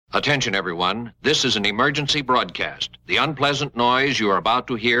Attention, everyone. This is an emergency broadcast. The unpleasant noise you are about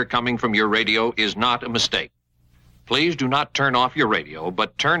to hear coming from your radio is not a mistake. Please do not turn off your radio,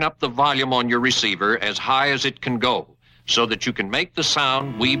 but turn up the volume on your receiver as high as it can go, so that you can make the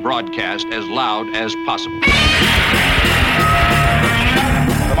sound we broadcast as loud as possible.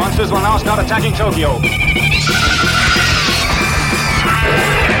 The monsters will now start attacking Tokyo.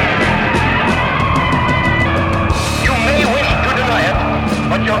 You may wish to deny it,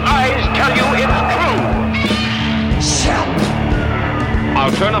 but your eyes tell you it's true. Shout!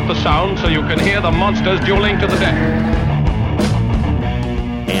 I'll turn up the sound so you can hear the monsters dueling to the death.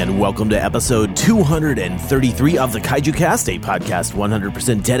 And welcome to episode 233 of the Kaiju Cast, a podcast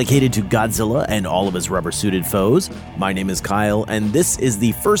 100% dedicated to Godzilla and all of his rubber-suited foes. My name is Kyle, and this is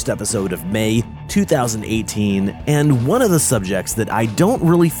the first episode of May 2018, and one of the subjects that I don't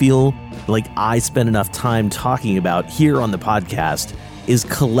really feel like I spend enough time talking about here on the podcast is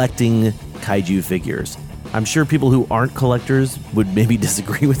collecting kaiju figures. I'm sure people who aren't collectors would maybe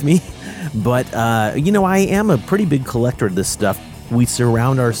disagree with me, but, I am a pretty big collector of this stuff. We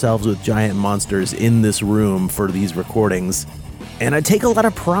surround ourselves with giant monsters in this room for these recordings, and I take a lot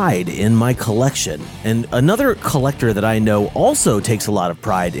of pride in my collection. And another collector that I know also takes a lot of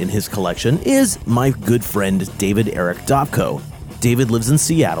pride in his collection is my good friend David Eric Dobko. David lives in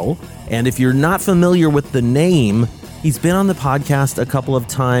Seattle, and if you're not familiar with the name, he's been on the podcast a couple of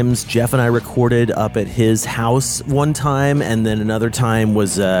times. Jeff and I recorded up at his house one time, and then another time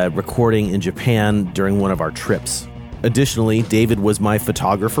was recording in Japan during one of our trips. Additionally, David was my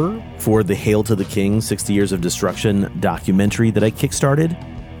photographer for the Hail to the King 60 Years of Destruction documentary that I kickstarted.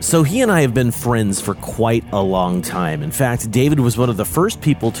 So he and I have been friends for quite a long time. In fact, David was one of the first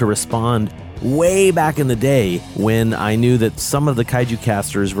people to respond way back in the day when I knew that some of the Kaiju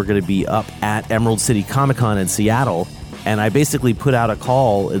casters were going to be up at Emerald City Comic Con in Seattle. And I basically put out a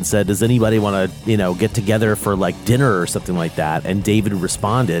call and said, does anybody want to, get together for like dinner or something like that? And David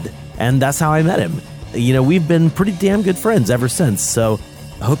responded, and that's how I met him. We've been pretty damn good friends ever since, so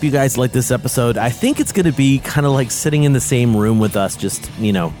I hope you guys like this episode. I think it's going to be kind of like sitting in the same room with us, just,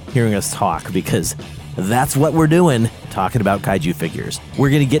 hearing us talk, because that's what we're doing, talking about kaiju figures. We're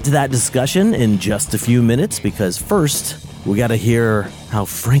going to get to that discussion in just a few minutes, because first, we got to hear how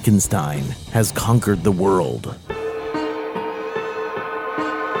Frankenstein has conquered the world.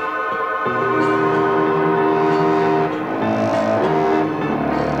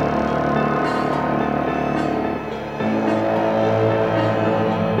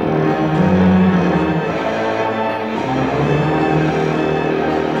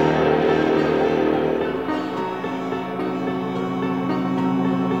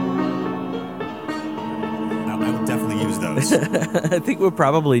 I think we're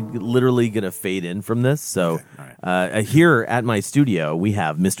probably literally going to fade in from this. So okay, right. Here at my studio, we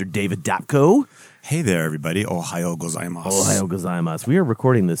have Mr. David Dobko. Hey there, everybody. Ohayo gozaimasu. Ohayo gozaimasu. We are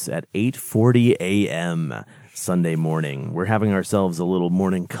recording this at 8:40 a.m. Sunday morning. We're having ourselves a little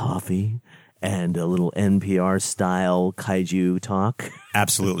morning coffee and a little NPR-style kaiju talk.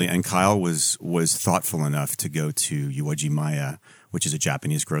 Absolutely. And Kyle was thoughtful enough to go to Uwajimaya, which is a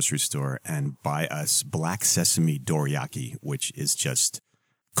Japanese grocery store, and buy us black sesame dorayaki, which is just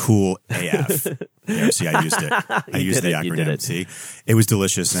cool AF. Yeah, see, I used it. I used the acronym. See, it was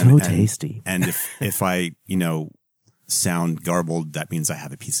delicious. So tasty. And if I, sound garbled, that means I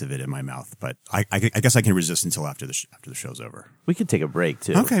have a piece of it in my mouth. But I guess I can resist until after the show's over. We could take a break,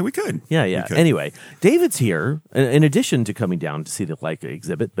 too. Okay, we could. Yeah. We could. Anyway, David's here, in addition to coming down to see the Leica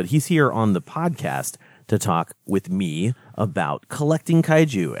exhibit, but he's here on the podcast to talk with me about collecting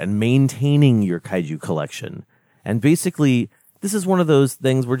kaiju and maintaining your kaiju collection. And basically, this is one of those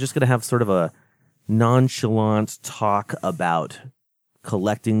things we're just going to have sort of a nonchalant talk about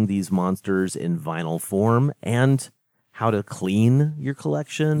collecting these monsters in vinyl form and how to clean your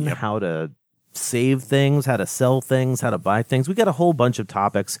collection, yep. How to save things, how to sell things, how to buy things. We got a whole bunch of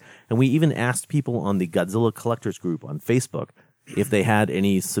topics, and we even asked people on the Godzilla Collectors group on Facebook if they had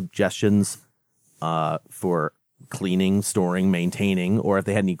any suggestions for cleaning, storing, maintaining, or if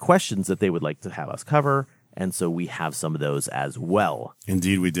they had any questions that they would like to have us cover. And so we have some of those as well.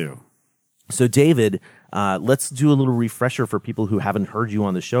 Indeed we do. So David, let's do a little refresher for people who haven't heard you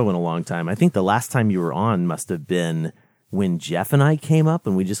on the show in a long time. I think the last time you were on must have been when Jeff and I came up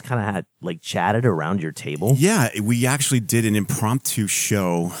and we just kind of had chatted around your table. Yeah, we actually did an impromptu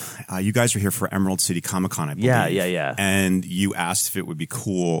show. You guys were here for Emerald City Comic Con, I believe. Yeah. And you asked if it would be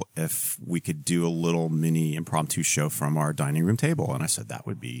cool if we could do a little mini impromptu show from our dining room table. And I said that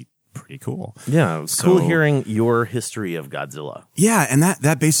would be pretty cool. Yeah, it was cool hearing your history of Godzilla. Yeah, and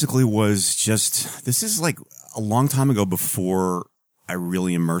that basically was just, this is like a long time ago before I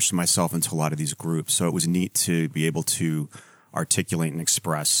really immersed myself into a lot of these groups. So it was neat to be able to articulate and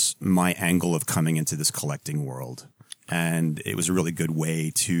express my angle of coming into this collecting world. And it was a really good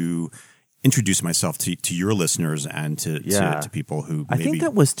way to introduce myself to your listeners and to people who maybe... I think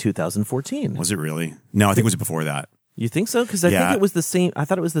that was 2014. Was it really? No, I think it was before that. You think so? Because I think it was the same. I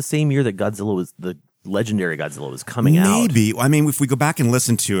thought it was the same year that the legendary Godzilla was coming out. Maybe. I mean, if we go back and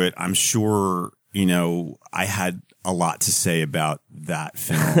listen to it, I'm sure, I had a lot to say about that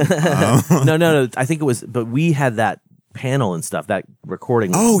film. No. I think it was, but we had that panel and stuff, that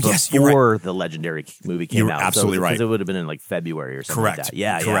recording before the legendary movie came out. You're absolutely right. Because it would have been in like February or something like that.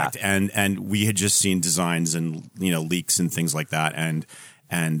 Yeah, correct. Yeah. And we had just seen designs and, leaks and things like that. And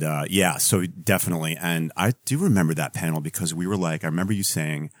so definitely. And I do remember that panel because we were like, I remember you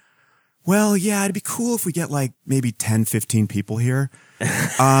saying, well, yeah, it'd be cool if we get like maybe 10, 15 people here. We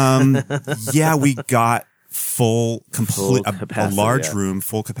got a large room,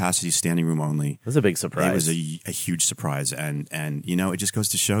 full capacity, standing room only. It was a big surprise. It was a huge surprise. And it just goes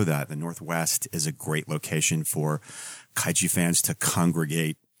to show that the Northwest is a great location for kaiju fans to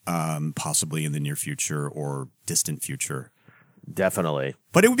congregate, possibly in the near future or distant future. Definitely.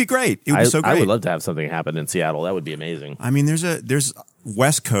 But it would be great. It would be so great. I would love to have something happen in Seattle. That would be amazing. I mean, there's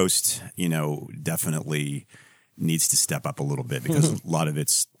West Coast, definitely needs to step up a little bit because a lot of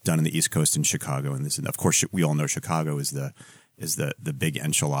it's done in the East Coast in Chicago, and of course we all know Chicago is the big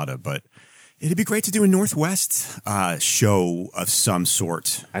enchilada, but it'd be great to do a Northwest show of some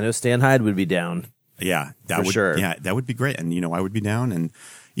sort. I know Stan Hyde would be down. Yeah, sure. Yeah, that would be great, and I would be down, and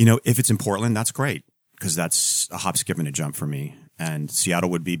if it's in Portland, that's great because that's a hop, skip, and a jump for me, and Seattle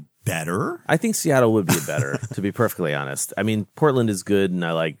would be better. I think Seattle would be better, to be perfectly honest. I mean, Portland is good, and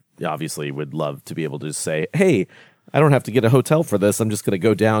I obviously would love to be able to say, hey, I don't have to get a hotel for this. I'm just going to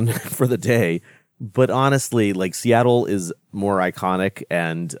go down for the day. But honestly, Seattle is more iconic.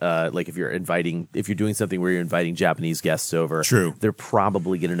 And if you're doing something where you're inviting Japanese guests over, true, they're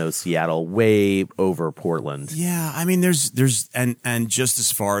probably going to know Seattle way over Portland. Yeah. I mean, there's and just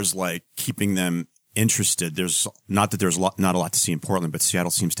as far as keeping them interested, there's not a lot to see in Portland, but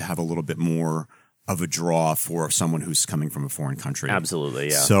Seattle seems to have a little bit more of a draw for someone who's coming from a foreign country. Absolutely,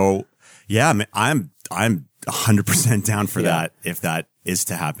 yeah. So, yeah, I'm 100% down for that if that is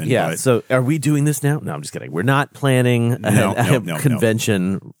to happen. Yeah. But so, are we doing this now? No, I'm just kidding. We're not planning a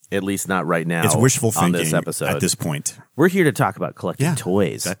convention, at least not right now. It's wishful thinking on this episode. at this point. We're here to talk about collecting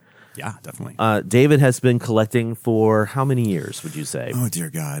toys. Yeah, definitely. David has been collecting for how many years, would you say? Oh, dear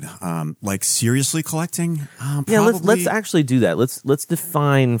God. Seriously collecting? Yeah, let's actually do that. Let's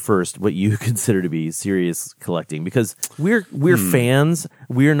define first what you consider to be serious collecting, because we're fans.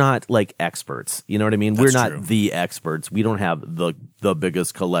 We're not experts. You know what I mean? We're not true. The experts. We don't have the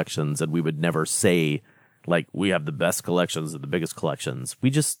biggest collections, and we would never say we have the best collections or the biggest collections. We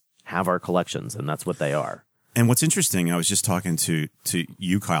just have our collections, and that's what they are. And what's interesting, I was just talking to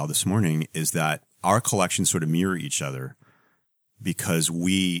you, Kyle, this morning, is that our collections sort of mirror each other because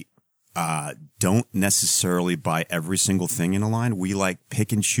we don't necessarily buy every single thing in a line. We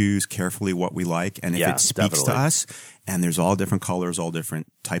pick and choose carefully what we like. And if it speaks to us, and there's all different colors, all different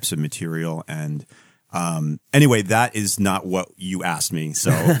types of material. And anyway, that is not what you asked me.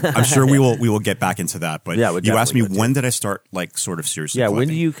 So I'm sure we will get back into that. But you asked me, when did I start sort of seriously collecting? When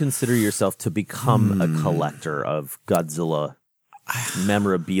do you consider yourself to become a collector of Godzilla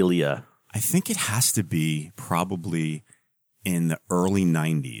memorabilia? I think it has to be probably in the early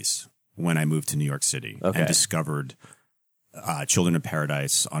 90s when I moved to New York City and discovered Children of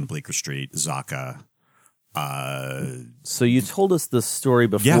Paradise on Bleecker Street, Zaka. So you told us the story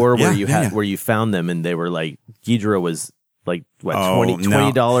before where you found them and they were Ghidorah was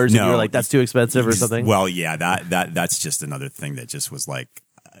 $20, and you were like, that's too expensive or something? Well, yeah, that's just another thing that just was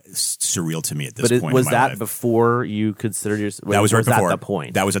surreal to me at this point. But was that before you considered yourself? That was right before. At the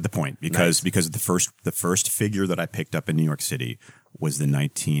point? That was at the point because the first figure that I picked up in New York City was the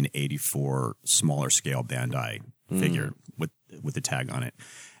 1984 smaller scale Bandai figure with the tag on it,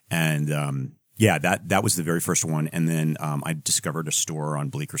 and that was the very first one. And then I discovered a store on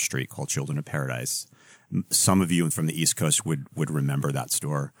Bleecker Street called Children of Paradise. Some of you from the East Coast would remember that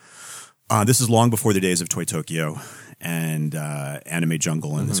store. This is long before the days of Toy Tokyo and Anime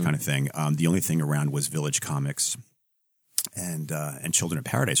Jungle and this kind of thing. The only thing around was Village Comics and Children of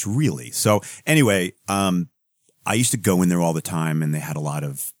Paradise, really. So anyway, I used to go in there all the time, and they had a lot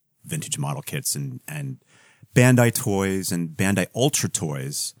of vintage model kits and Bandai toys and Bandai Ultra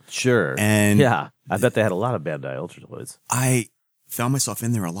toys. Sure. And yeah, I bet they had a lot of Bandai Ultra toys. I found myself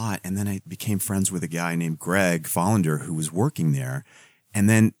in there a lot, and then I became friends with a guy named Greg Follender who was working there. And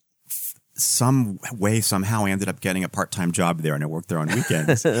then some way, somehow, I ended up getting a part-time job there, and I worked there on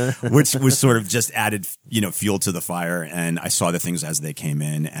weekends, which was sort of just added, fuel to the fire. And I saw the things as they came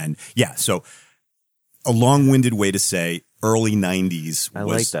in. And yeah, so a long-winded way to say early 90s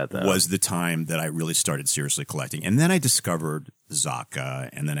was the time that I really started seriously collecting. And then I discovered Zaka,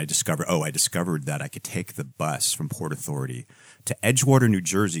 and then I discovered that I could take the bus from Port Authority to Edgewater, New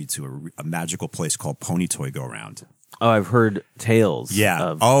Jersey, to a magical place called Pony Toy Go Round. Oh, I've heard tales.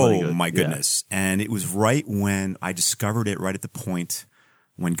 Yeah. Oh, my goodness. Yeah. And it was right when I discovered it, right at the point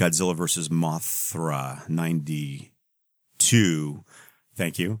when Godzilla vs. Mothra 92.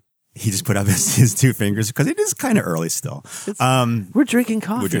 Thank you. He just put up his two fingers because it is kind of early still. We're drinking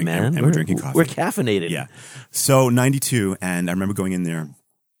coffee, man. We're drinking coffee. We're caffeinated. Yeah. So 92, and I remember going in there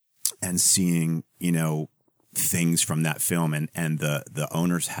and seeing, things from that film, and the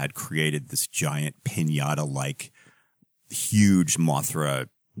owners had created this giant pinata-like huge Mothra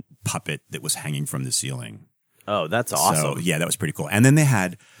puppet that was hanging from the ceiling. Oh, that's awesome. So, yeah, that was pretty cool. And then they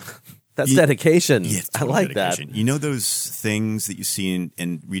had... That's dedication. Yeah, I like dedication. That. You know those things that you see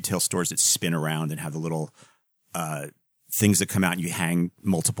in retail stores that spin around and have the little things that come out and you hang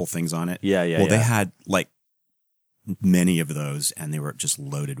multiple things on it? Yeah. Well, they had like many of those, and they were just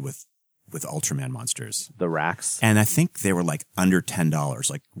loaded with Ultraman monsters. The racks. And I think they were like under $10,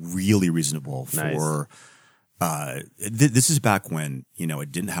 like really reasonable for... this is back when, I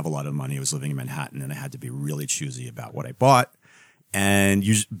didn't have a lot of money. I was living in Manhattan, and I had to be really choosy about what I bought. And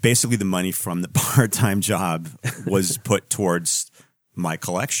basically the money from the part-time job was put towards my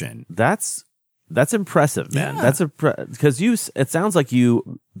collection. That's impressive, man. Yeah. Because it sounds like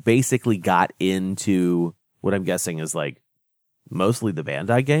you basically got into what I'm guessing is like mostly the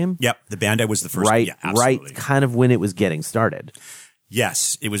Bandai game. Yep. The Bandai was the first. Right. Yeah, absolutely. Right. Kind of when it was getting started.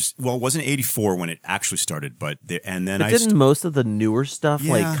 Yes, it was. Well, it wasn't 84 when it actually started, but didn't most of the newer stuff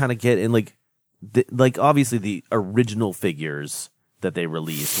like kind of get in like obviously the original figures that they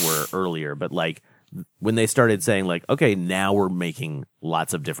released were earlier, but like when they started saying like, okay, now we're making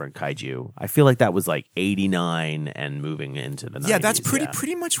lots of different kaiju, I feel like that was like 89 and moving into the 90s. Yeah, that's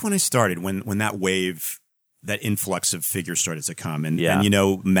pretty much when I started, when that wave, that influx of figures started to come. And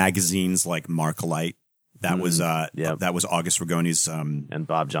magazines like Markolite, that was August Rigoni's and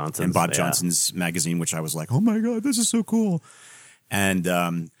Bob Johnson's magazine, which I was like, oh my God, this is so cool. And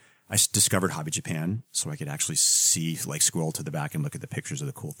I discovered Hobby Japan, so I could actually see, like, scroll to the back and look at the pictures of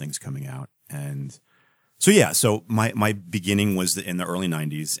the cool things coming out. And so my beginning was in the early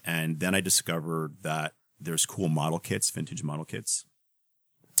 90s, and then I discovered that there's cool model kits, vintage model kits.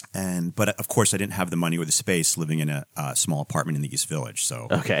 But of course I didn't have the money or the space living in a small apartment in the East Village. So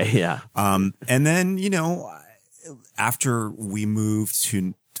okay, yeah. And then after we moved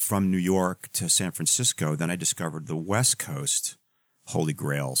from New York to San Francisco, then I discovered the West Coast Holy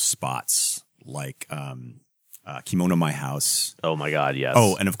Grail spots like Kimono My House. Oh my God, yes.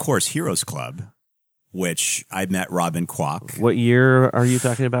 Oh, and of course Heroes Club, which I met Robin Kwok. What year are you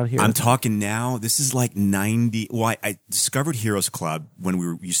talking about here? I'm talking now. This is like 90. Well, I discovered Heroes Club when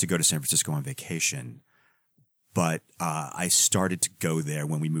we used to go to San Francisco on vacation, but I started to go there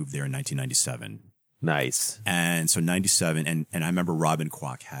when we moved there in 1997. Nice. And so 97, and I remember Robin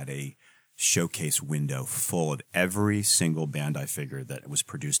Kwok had a showcase window full of every single Bandai figure that was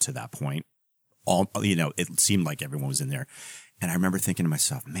produced to that point. It seemed like everyone was in there. And I remember thinking to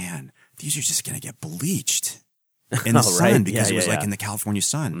myself, man, these are just going to get bleached in the sun because it was like in the California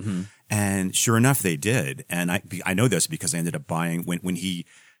sun. Mm-hmm. And sure enough, they did. And I know this because I ended up buying when he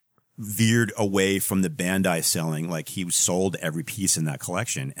veered away from the Bandai selling, like he sold every piece in that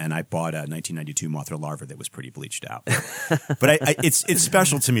collection, and I bought a 1992 Mothra Larva that was pretty bleached out. But it's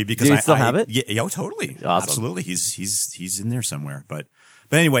special to me because Do you still have it? Yeah, totally, awesome. Absolutely. He's in there somewhere. But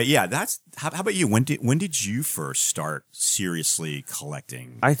anyway, yeah. That's how about you? When did you first start seriously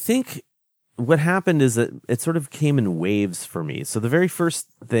collecting? I think what happened is that it sort of came in waves for me. So the very first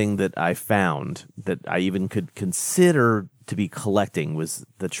thing that I found that I even could consider to be collecting was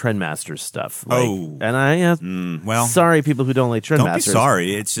the Trendmasters stuff. And I sorry, people who don't like Trendmasters. Don't be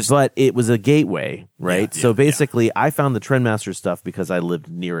sorry. It's just, but it was a gateway, right? Yeah, so basically, I found the Trendmasters stuff because I lived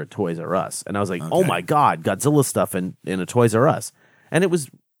near a Toys R Us, and I was like, oh my God, Godzilla stuff in a Toys R Us, and it was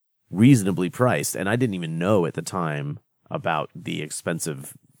reasonably priced, and I didn't even know at the time about the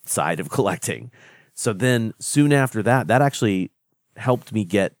expensive side of collecting. So then soon after that actually helped me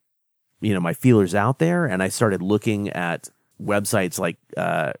get my feelers out there, and I started looking at websites like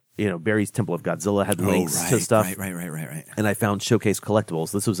Barry's Temple of Godzilla had links to stuff. Right. And I found Showcase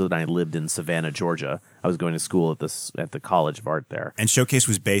Collectibles. This was when I lived in Savannah, Georgia. I was going to school at the College of Art there. And Showcase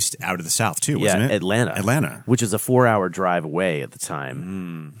was based out of the South too, wasn't it? Atlanta. Which is a 4-hour drive away at the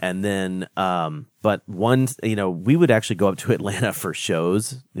time. And then, but we would actually go up to Atlanta for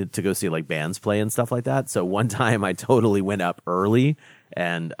shows to go see like bands play and stuff like that. So one time I totally went up early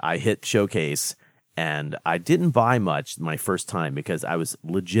and I hit Showcase. And I didn't buy much my first time because I was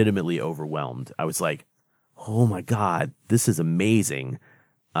legitimately overwhelmed. I was like, oh my God, this is amazing.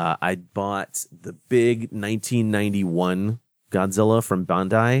 I bought the big 1991 Godzilla from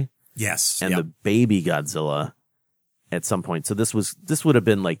Bandai. Yes. And the baby Godzilla at some point. So this would have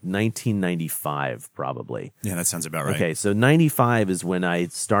been like 1995 probably. Yeah, that sounds about right. Okay, so 95 is when I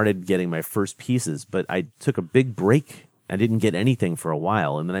started getting my first pieces, but I took a big break. I didn't get anything for a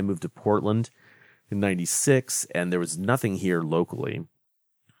while. And then I moved to Portland in 96, and there was nothing here locally.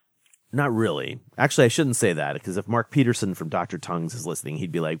 Not really. Actually, I shouldn't say that, because if Mark Peterson from Dr. Tongues is listening, he'd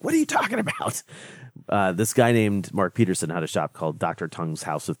be like, what are you talking about? This guy named Mark Peterson had a shop called Dr. Tongues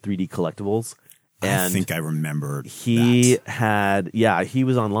House of 3D Collectibles. And I think I remember he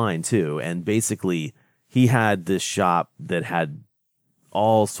was online too, and basically he had this shop that had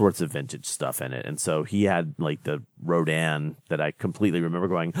all sorts of vintage stuff in it. And so he had like the Rodan that I completely remember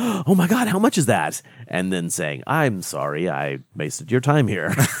going, oh my God, how much is that? And then saying, I'm sorry, I wasted your time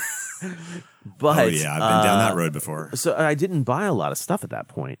here. But I've been down that road before. So I didn't buy a lot of stuff at that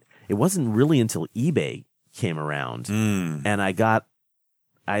point. It wasn't really until eBay came around and I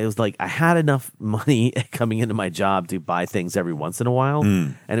was like, I had enough money coming into my job to buy things every once in a while.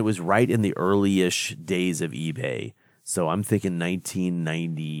 And it was right in the early-ish days of eBay. So I'm thinking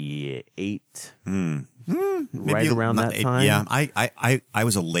 1998, right around that time. Yeah, I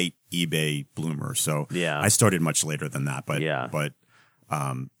was a late eBay bloomer, so I started much later than that. But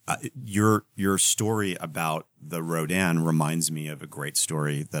your story about the Rodan reminds me of a great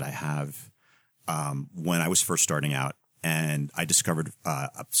story that I have when I was first starting out. And I discovered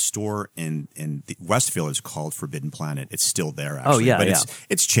a store in the West Village called Forbidden Planet. It's still there, actually. But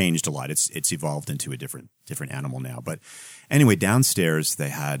it's changed a lot. It's evolved into a different animal now. But anyway, downstairs they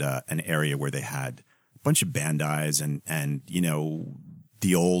had an area where they had a bunch of Bandais and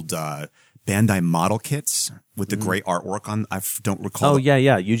the old Bandai model kits with the great artwork on. I don't recall. Oh yeah,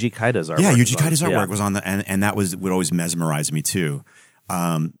 Yuji Kaida's artwork. Yeah, Yuji Kaida's artwork was on and that would always mesmerize me too.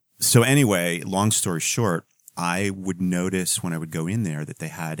 So anyway, long story short, I would notice when I would go in there that they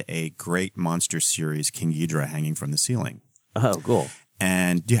had a great Monster Series King Ghidorah hanging from the ceiling. Oh, cool.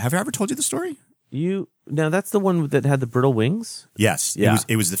 And have I ever told you the story? Now that's the one that had the brittle wings? Yes. Yeah.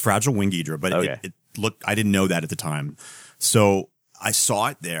 It was the Fragile Wing Ghidorah, but it looked, I didn't know that at the time. So I saw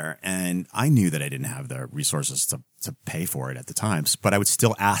it there and I knew that I didn't have the resources to pay for it at the time, but I would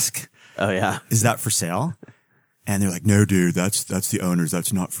still ask, oh yeah, is that for sale? And they're like, no, dude, that's the owner's.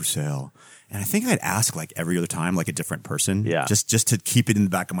 That's not for sale. And I think I'd ask like every other time, like a different person, just to keep it in the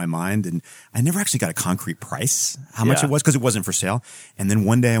back of my mind. And I never actually got a concrete price, how much it was, because it wasn't for sale. And then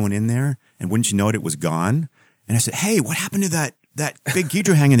one day I went in there, and wouldn't you know it was gone. And I said, hey, what happened to that big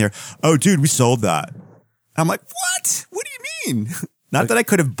Ghidorah hanging there? Oh, dude, we sold that. I'm like, what? What do you mean? Not that I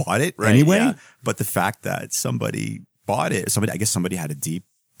could have bought it anyway, but the fact that somebody bought it, I guess somebody had a deep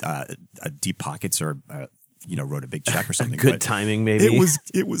pockets or wrote a big check or something. Good timing, maybe.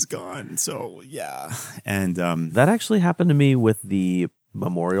 It was gone. So yeah, and that actually happened to me with the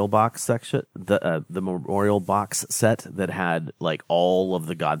memorial box section, the memorial box set that had like all of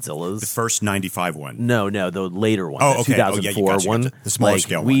the Godzillas. The first 95 one. No, the later one. Oh, the okay. 2004 one. The smaller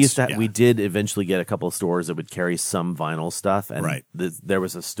scale ones. We did eventually get a couple of stores that would carry some vinyl stuff, and there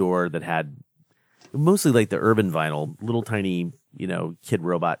was a store that had mostly like the urban vinyl, little tiny, Kid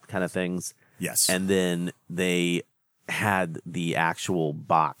Robot kind of things. Yes. And then they had the actual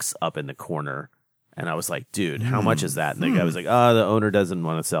box up in the corner. And I was like, dude, how much is that? And the guy was like, oh, the owner doesn't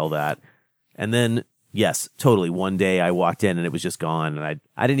want to sell that. And then, yes, totally. One day I walked in and it was just gone. And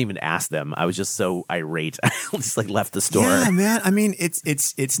I didn't even ask them. I was just so irate. I just like left the store. Yeah, man. I mean,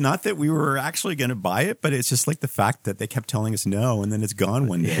 it's not that we were actually going to buy it, but it's just like the fact that they kept telling us no, and then it's gone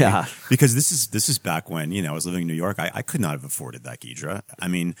one day. Yeah. Because this is back when, I was living in New York. I could not have afforded that Ghidorah. I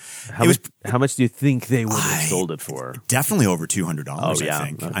mean, how much do you think they would have sold it for? Definitely over $200, I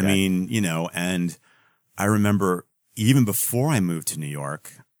think. Okay. I mean, and I remember even before I moved to New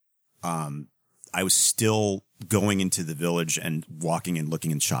York, I was still going into the village and walking and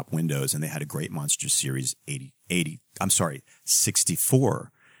looking in shop windows, and they had a great Monster Series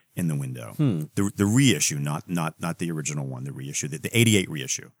 64 in the window. The reissue, not the original one, the reissue, the 88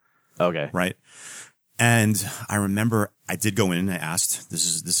 reissue. Okay. Right. And I remember I did go in and I asked, this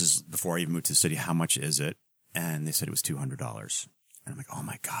is before I even moved to the city, how much is it? And they said it was $200. And I'm like, oh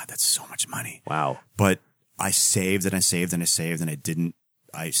my God, that's so much money. Wow. But I saved and I saved and I saved, and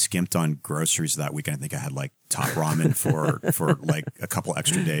I skimped on groceries that weekend. I think I had like top ramen for like a couple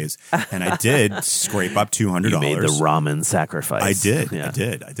extra days. And I did scrape up $200. You made the ramen sacrifice. I did. Yeah.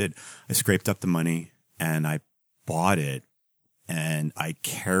 I did. I scraped up the money and I bought it, and I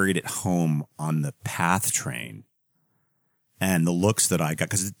carried it home on the PATH train. And the looks that I got,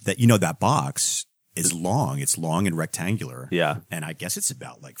 because that box is long. It's long and rectangular. Yeah. And I guess it's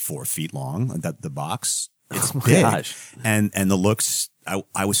about like 4 feet long. That the box, it's Oh, big. gosh. And the looks,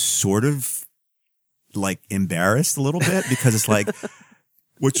 I was sort of like embarrassed a little bit, because it's like,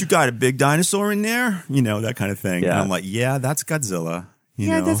 what, you got a big dinosaur in there? That kind of thing. Yeah. And I'm like, yeah, that's Godzilla.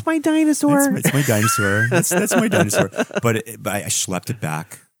 That's my dinosaur. That's my dinosaur. That's my dinosaur. But I schlepped it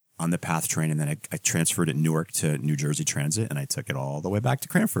back on the PATH train, and then I transferred it Newark to New Jersey Transit, and I took it all the way back to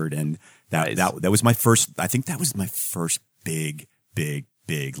Cranford. And that was my first. I think that was my first big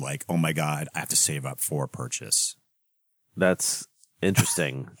like, oh my God, I have to save up for a purchase. That's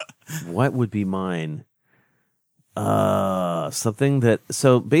interesting. What would be mine? Something that.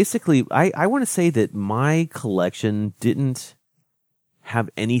 So basically, I want to say that my collection didn't have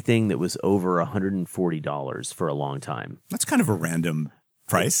anything that was over $140 for a long time. That's kind of a random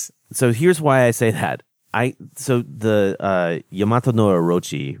price. So here's why I say that. So the Yamato no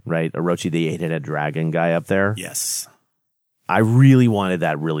Orochi, right? Orochi, the 8-headed dragon guy up there. Yes. I really wanted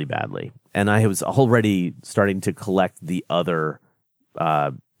that really badly. And I was already starting to collect the other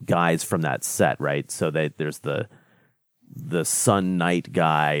guys from that set, right? So that there's the sun knight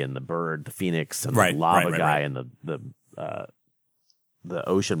guy and the bird, the phoenix, and the lava guy and the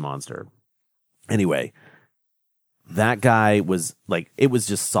ocean monster. Anyway, that guy was like, it was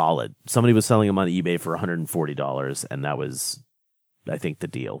just solid. Somebody was selling him on eBay for $140, and that was, I think, the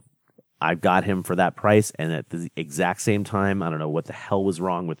deal. I got him for that price, and at the exact same time, I don't know what the hell was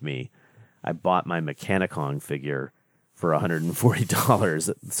wrong with me, I bought my Mechanicon figure for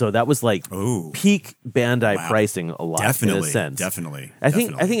 $140. So that was like peak Bandai pricing a lot. Definitely, in a sense. Definitely. I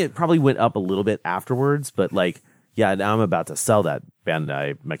think it probably went up a little bit afterwards, but like, yeah, now I'm about to sell that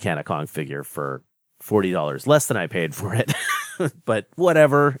Bandai Mechanicon figure for $40, less than I paid for it. But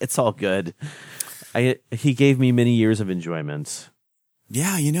whatever, it's all good. He gave me many years of enjoyment.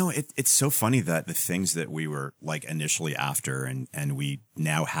 Yeah, it's so funny that the things that we were like initially after, and we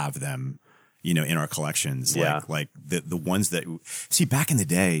now have them, in our collections. Yeah. Like the ones that, see, back in the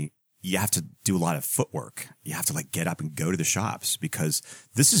day, you have to do a lot of footwork. You have to like get up and go to the shops, because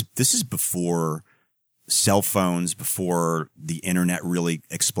this is before cell phones, before the internet really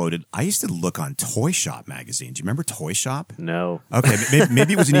exploded. I used to look on Toy Shop magazine. Do you remember Toy Shop? No. Okay,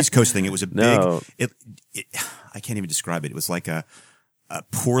 maybe it was an East Coast thing. It was a No. big. I can't even describe it. It was like a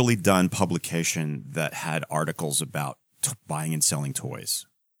poorly done publication that had articles about buying and selling toys.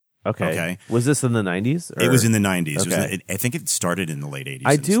 Okay. Was this in the 90s? It was in the 90s. Okay. I think it started in the late 80s.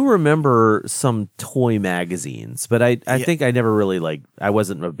 I do remember some toy magazines, but I think I never really I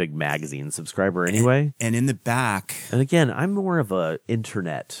wasn't a big magazine subscriber anyway. And in the back. And again, I'm more of a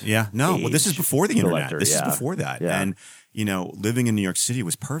internet. Yeah. No, well, this is before the internet. collector, This yeah. is before that. Yeah. And, living in New York City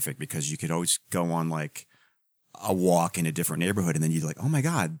was perfect, because you could always go on like a walk in a different neighborhood, and then you'd like, oh my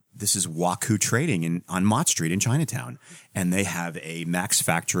God, this is Waku Trading on Mott Street in Chinatown, and they have a Max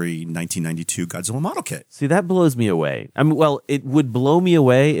Factory 1992 Godzilla model kit. See, that blows me away. I mean, well, it would blow me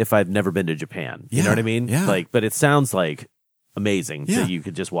away if I'd never been to Japan. You know what I mean? Yeah. But it sounds like amazing Yeah. that you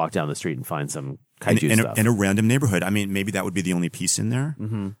could just walk down the street and find some kaiju stuff. In a random neighborhood. I mean, maybe that would be the only piece in there,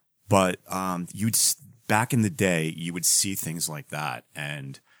 but back in the day, you would see things like that,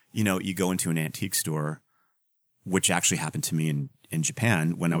 and you go into an antique store, which actually happened to me in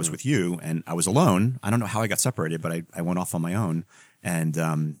Japan when I was with you, and I was alone. I don't know how I got separated, but I went off on my own. And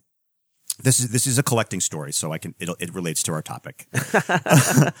this is a collecting story, so it relates to our topic.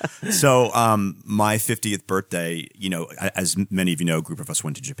 So my 50th birthday, as many of you know, a group of us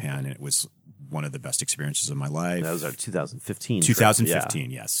went to Japan, and it was one of the best experiences of my life. That was our 2015. 2015,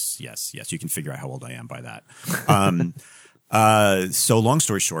 trip. Yeah. yes. You can figure out how old I am by that. So long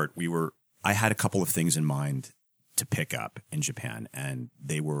story short, I had a couple of things in mind to pick up in Japan, and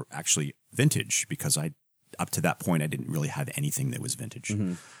they were actually vintage, because up to that point, I didn't really have anything that was vintage.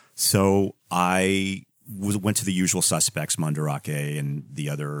 Mm-hmm. So I went to the usual suspects, Mandarake and the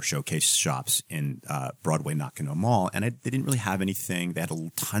other showcase shops in Broadway Nakano Mall, and they didn't really have anything. They had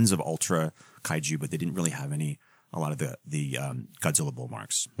tons of Ultra Kaiju, but they didn't really have a lot of the Godzilla bull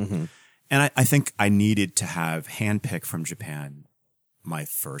marks. Mm-hmm. And I think I needed to have handpicked from Japan my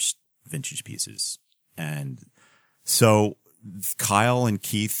first vintage pieces. And so Kyle and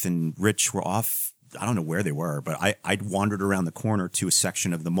Keith and Rich were off. I don't know where they were, but I'd wandered around the corner to a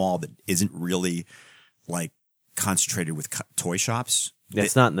section of the mall that isn't really like concentrated with toy shops.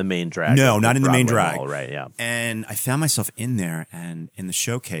 It's not in the main drag. No, not in the main Broadway drag. Mall, right, yeah. And I found myself in there, and in the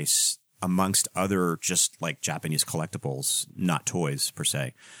showcase, amongst other just like Japanese collectibles, not toys per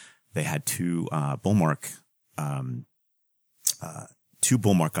se, they had two Bullmark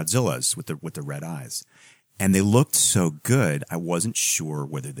Godzillas with the red eyes. And they looked so good, I wasn't sure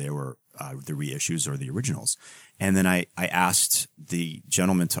whether they were the reissues or the originals. And then I asked the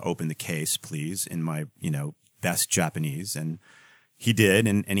gentleman to open the case, please, in my, best Japanese. And he did,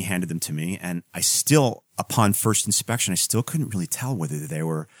 and he handed them to me. And I still, upon first inspection, I still couldn't really tell whether they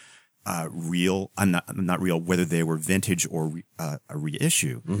were real. Not real, whether they were vintage or a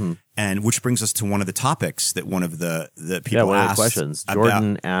reissue. Mm-hmm. And which brings us to one of the topics that one of the people one asked. Of the questions.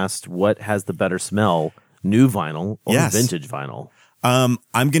 Jordan asked, what has the better smell, new vinyl or vintage vinyl? I'm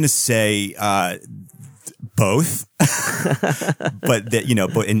going to say both, but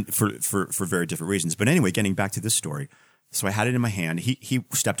for very different reasons. But anyway, getting back to this story. So I had it in my hand. He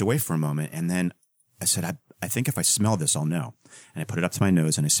stepped away for a moment, and then I said, I think if I smell this, I'll know. And I put it up to my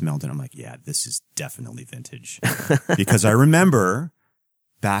nose and I smelled it. I'm like, yeah, this is definitely vintage. Because I remember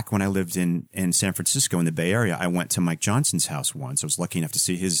back when I lived in San Francisco in the Bay Area, I went to Mike Johnson's house once. I was lucky enough to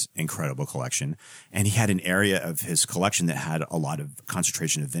see his incredible collection. And he had an area of his collection that had a lot of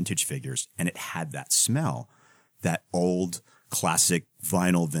concentration of vintage figures. And it had that smell, that old classic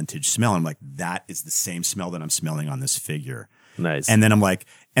vinyl vintage smell. I'm like, that is the same smell that I'm smelling on this figure. Nice. And then I'm like,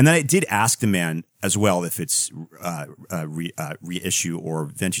 and then I did ask the man as well if it's reissue or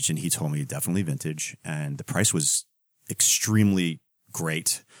vintage, and he told me definitely vintage, and the price was extremely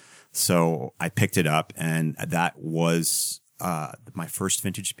great. So I picked it up, and that was my first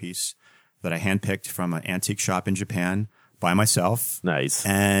vintage piece that I handpicked from an antique shop in Japan by myself. Nice.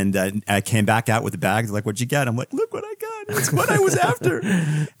 And I came back out with the bag. They're like, what'd you get? I'm like, look what I got. It's what I was after.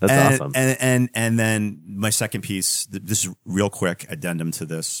 That's awesome. And then my second piece, this is real quick addendum to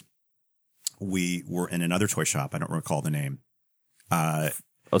this. We were in another toy shop. I don't recall the name.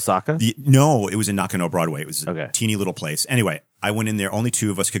 Osaka? No, it was in Nakano Broadway. It was a Okay. teeny little place. Anyway, I went in there. Only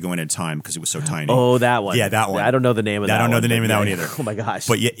two of us could go in at a time because it was so tiny. Oh, that one. Yeah, that one. I don't know the name of that one. I don't know the name of that but one yeah. either. Oh my gosh.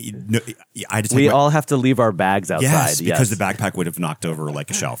 But yeah, I had to take we my- all have to leave our bags outside. Yes, because the backpack would have knocked over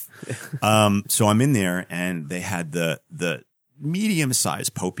like a shelf. So I'm in there, and they had the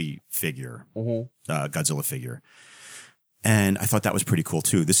medium-sized Popey figure, Godzilla figure. And I thought that was pretty cool,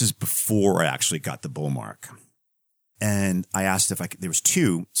 too. This is before I actually got the Bullmark. And I asked if there was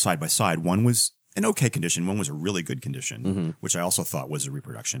two side by side. One was in okay condition. One was a really good condition, which I also thought was a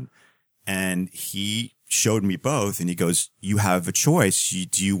reproduction. And he showed me both, and he goes, you have a choice.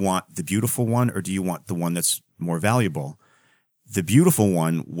 Do you want the beautiful one, or do you want the one that's more valuable? The beautiful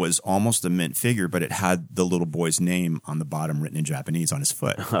one was almost a mint figure, but it had the little boy's name on the bottom written in Japanese on his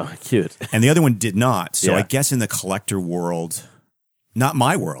foot. Oh, cute. And the other one did not. So Yeah. I guess in the collector world, not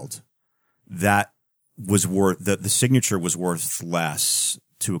my world, that was worth, the signature was worth less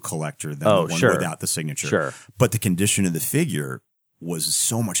to a collector than the one sure. without the signature. Sure. But the condition of the figure was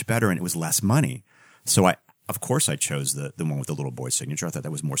so much better, and it was less money. So of course I chose the one with the little boy's signature. I thought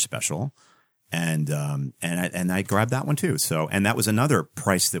that was more special. And I grabbed that one too. So, and that was another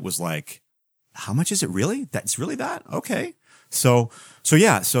price that was like, how much is it really? That's really that? Okay. So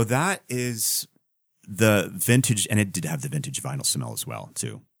that is the vintage, and it did have the vintage vinyl smell as well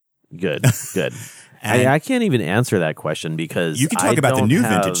too. Good. And I can't even answer that question because you can talk I about the don't new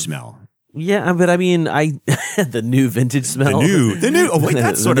have- vintage smell. Yeah, but I mean, the new vintage smell. The new. Oh wait,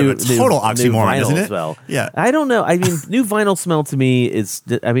 that's sort of a total oxymoron, new isn't vinyl it? Smell. Yeah. I don't know. I mean, new vinyl smell to me is.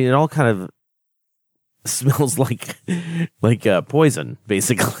 I mean, it all kind of smells like poison,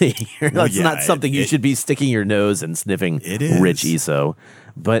 basically. That's yeah, not something you should be sticking your nose and sniffing. It is. Rich ESO,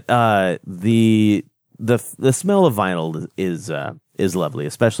 but the smell of vinyl is lovely,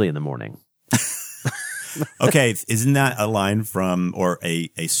 especially in the morning. Okay, isn't that a line from, or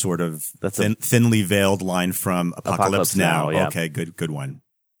a sort of thinly veiled line from Apocalypse Now? Yeah. Okay, good one.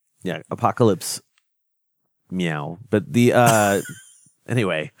 Yeah, Apocalypse Meow. But the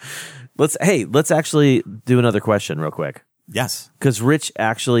anyway, let's actually do another question real quick. Yes. Because Rich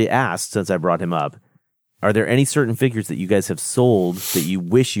actually asked, since I brought him up, are there any certain figures that you guys have sold that you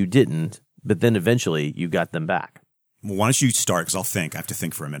wish you didn't, but then eventually you got them back? Well, why don't you start? Because I have to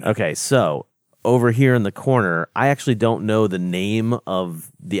think for a minute. Okay, so over here in the corner, I actually don't know the name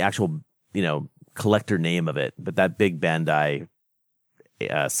of the actual, collector name of it, but that big Bandai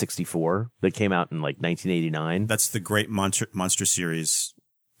 64 that came out in like 1989. That's the great monster series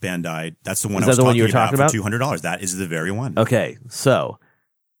Bandai. That's the one Is I that was the one talking you were talking about? for $200. That is the very one. Okay, so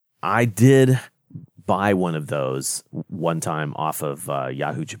I did buy one of those one time off of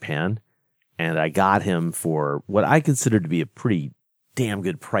Yahoo Japan, and I got him for what I considered to be a pretty damn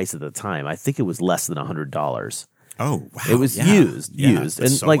good price at the time. I think it was less than $100. Oh, wow. It was Yeah. used, Yeah, and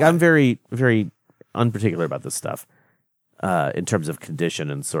that's so like high. I'm very, very unparticular about this stuff in terms of condition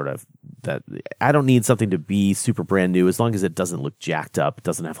and sort of that. I don't need something to be super brand new as long as it doesn't look jacked up,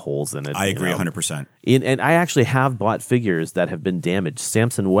 doesn't have holes in it. I you agree know. 100%. And I actually have bought figures that have been damaged.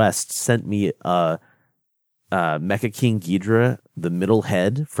 Samson West sent me a Mecha King Ghidorah, the middle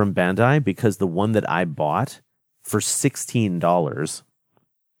head from Bandai, because the one that I bought for $16,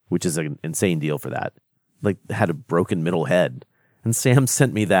 which is an insane deal for that, like had a broken middle head. And Sam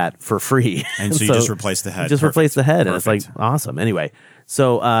sent me that for free. And so you just replaced the head. Just replaced the head. And it's like, Perfect. awesome. Anyway,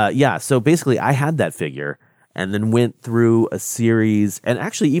 so so basically I had that figure and then went through a series, and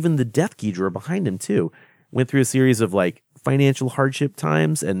actually even the Death Ghidorah behind him too, went through a series of like financial hardship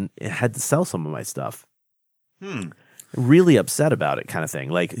times and had to sell some of my stuff. Really upset about it, kind of thing.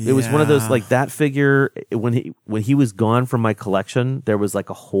 Like it was one of those, like that figure, when he was gone from my collection, there was like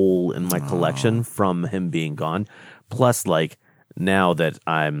a hole in my collection from him being gone. Plus, like now that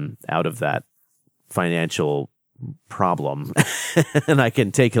I'm out of that financial problem and I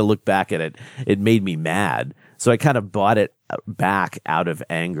can take a look back at it, it made me mad. So I kind of bought it back out of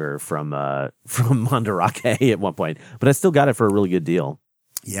anger from Mandarake at one point, but I still got it for a really good deal.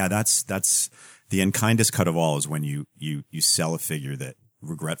 Yeah, that's the unkindest cut of all is when you sell a figure that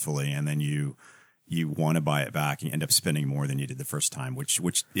regretfully, and then you want to buy it back and you end up spending more than you did the first time, which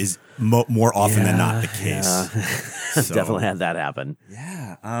is more often than not the case. So, Definitely had that happen.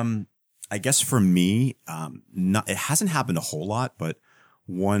 yeah. I guess for me, it hasn't happened a whole lot, but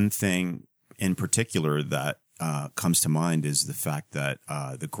one thing in particular that comes to mind is the fact that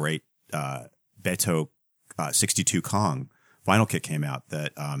the great Beto 62 Kong vinyl kit came out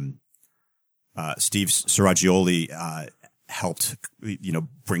that Steve Saragioli helped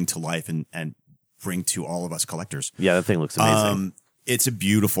bring to life and bring to all of us collectors. Yeah, that thing looks amazing. It's a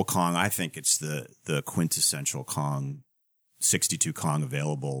beautiful Kong. I think it's the quintessential Kong, 62 Kong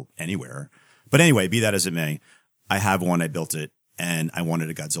available anywhere. But anyway, be that as it may, I have one. I built it, and I wanted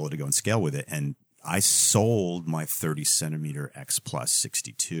a Godzilla to go and scale with it, and I sold my 30 centimeter X Plus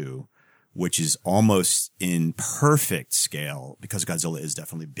 62, which is almost in perfect scale because Godzilla is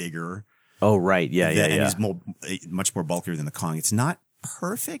definitely bigger. Oh, right. Yeah. And he's much more bulkier than the Kong. It's not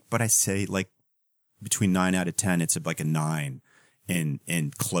perfect, but I say like between 9 out of 10, it's like a 9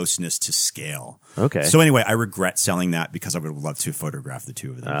 in closeness to scale. Okay. So anyway, I regret selling that because I would have loved to photograph the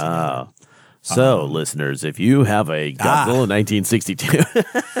two of them together. So, listeners, if you have a Godzilla 1962,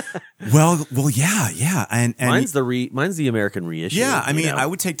 Well, yeah. And mine's the American reissue. yeah, I mean, you know? I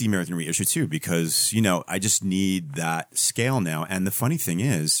would take the American reissue too because, I just need that scale now. And the funny thing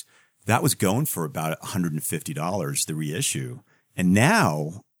is, that was going for about $150, the reissue. And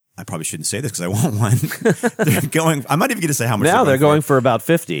now, I probably shouldn't say this because I want one. They're going, I'm not even going to say how much now they're going for. for about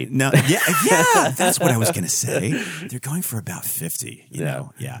 50. No, yeah, that's what I was going to say. They're going for about 50, you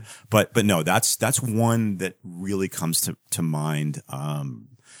know. Yeah. But no, that's one that really comes to mind.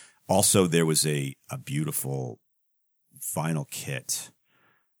 Also there was a beautiful vinyl kit,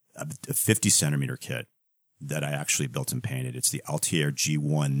 a 50 centimeter kit that I actually built and painted. It's the Altair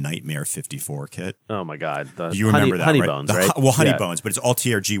G1 Nightmare 54 kit. Oh my God. You remember that, Honey right? Bones, right? Well, Honey Yeah. Bones, but it's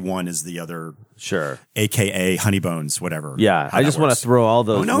Altair G1 is the other, Sure. AKA Honey Bones, whatever. Yeah, how I that just want to works. throw all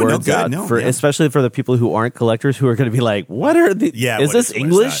those no, words good. out, No, for, yeah. especially for the people who aren't collectors who are going to be like, what are the, Yeah, is what this is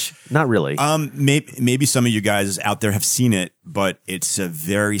English? Not really. Maybe some of you guys out there have seen it, but it's a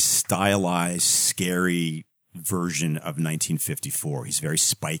very stylized, scary version of 1954. He's very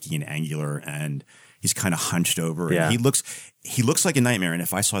spiky and angular, and he's kind of hunched over. Yeah. And he looks like a nightmare. And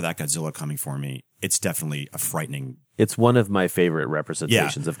if I saw that Godzilla coming for me, it's definitely a frightening. It's one of my favorite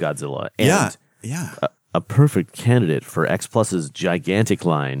representations of Godzilla. And Yeah. a perfect candidate for X Plus's gigantic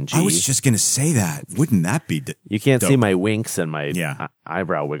line. I was just going to say that. Wouldn't that be You can't dope? see my winks and my Yeah.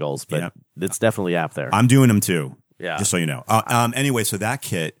 eyebrow wiggles, but Yeah. it's definitely up there. I'm doing them too. Yeah. Just so you know. Anyway, so that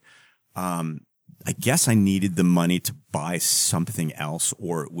kit, I guess I needed the money to buy something else,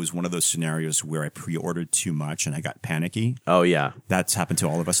 or it was one of those scenarios where I pre-ordered too much and I got panicky. Oh yeah. That's happened to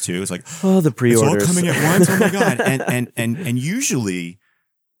all of us too. It's like, Oh, the it's pre-orders. all coming at once. Oh my God. And usually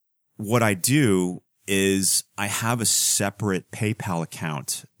what I do is I have a separate PayPal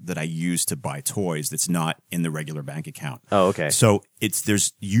account that I use to buy toys that's not in the regular bank account. Oh, okay. So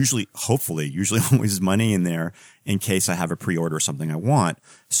there's usually always money in there in case I have a pre-order or something I want.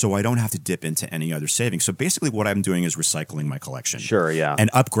 So I don't have to dip into any other savings. So basically what I'm doing is recycling my collection. Sure, yeah.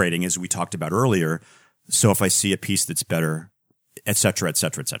 And upgrading, as we talked about earlier. So if I see a piece that's better, et cetera, et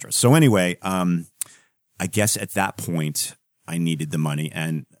cetera, et cetera. So anyway, I guess at that point I needed the money,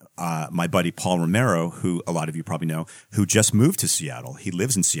 and my buddy Paul Romero, who a lot of you probably know, who just moved to Seattle. He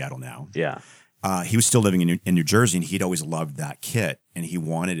lives in Seattle now. Yeah. He was still living in New Jersey, and he'd always loved that kit, and he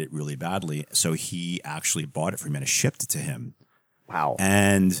wanted it really badly. So he actually bought it for me and I shipped it to him. Wow.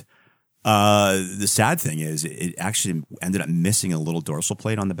 And the sad thing is it actually ended up missing a little dorsal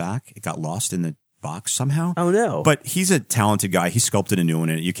plate on the back. It got lost in the box somehow. Oh, no. But he's a talented guy. He sculpted a new one,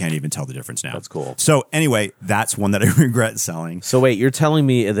 and you can't even tell the difference now. That's cool. So anyway, that's one that I regret selling. So wait, you're telling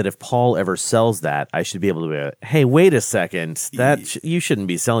me that if Paul ever sells that, I should be able to be, hey, wait a second, you shouldn't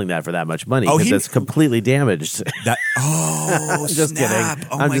be selling that for that much money because it's completely damaged. I'm just snap. kidding.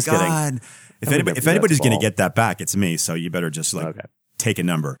 Oh I'm my just God. kidding. If anybody's going to get that back, it's me. So you better just take a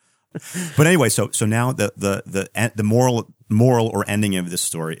number. But anyway, so now the moral or ending of this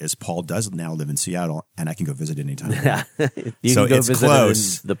story is Paul does now live in Seattle, and I can go visit anytime. Yeah, you so can go it's visit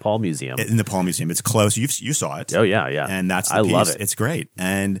close. in the Paul Museum. In the Paul Museum, it's close. You saw it. Oh yeah. And that's the I piece. love it. It's great,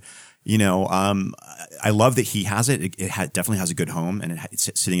 and I love that he has it. It definitely has a good home, and it's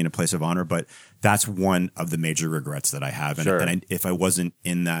sitting in a place of honor. But that's one of the major regrets that I have. And, Sure. if I wasn't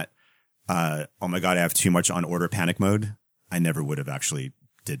in that, oh my God, I have too much on order panic mode, I never would have actually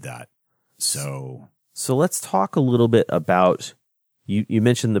did that. So let's talk a little bit about you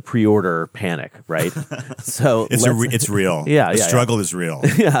mentioned the pre-order panic, right? So it's real. Yeah, the struggle is real.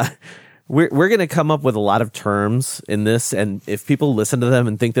 Yeah. We're going to come up with a lot of terms in this, and if people listen to them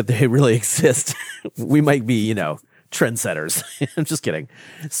and think that they really exist, we might be, trendsetters. I'm just kidding.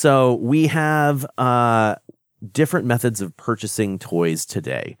 So we have different methods of purchasing toys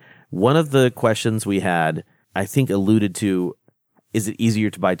today. One of the questions we had, I think, alluded to, is it easier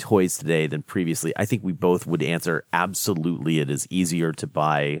to buy toys today than previously? I think we both would answer absolutely it is easier to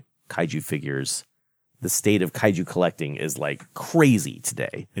buy kaiju figures. The state of kaiju collecting is like crazy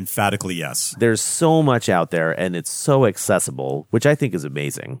today. Emphatically, yes. There's so much out there, and it's so accessible, which I think is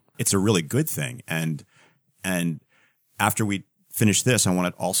amazing. It's a really good thing. And after we finish this, I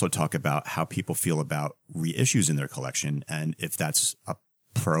want to also talk about how people feel about reissues in their collection and if that's a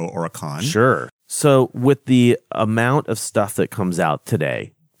pro or a con. Sure. So with the amount of stuff that comes out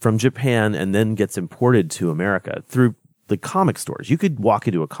today from Japan and then gets imported to America through the comic stores, you could walk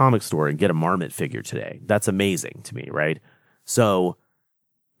into a comic store and get a Marmot figure today. That's amazing to me, right? So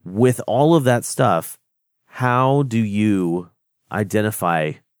with all of that stuff, how do you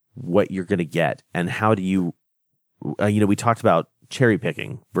identify what you're going to get? And how do you, we talked about cherry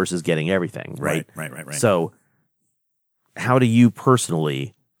picking versus getting everything, right? Right. So how do you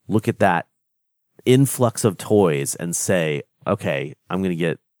personally look at that influx of toys and say, okay, I'm going to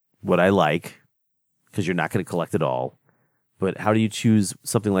get what I like because you're not going to collect it all. But how do you choose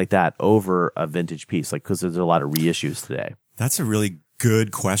something like that over a vintage piece? Like, because there's a lot of reissues today. That's a really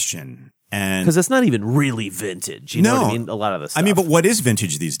good question. And because it's not even really vintage. You know what I mean? A lot of the stuff. I mean, but what is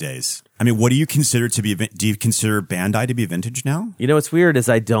vintage these days? I mean, what do you consider to be, do you consider Bandai to be vintage now? You know, what's weird is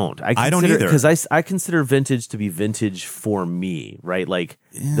I don't. I don't either. Because I consider vintage to be vintage for me, right? Like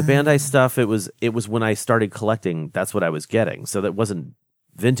the Bandai stuff, it was when I started collecting, that's what I was getting. So that wasn't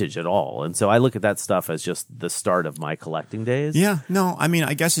vintage at all. And so I look at that stuff as just the start of my collecting days. Yeah, no, I mean,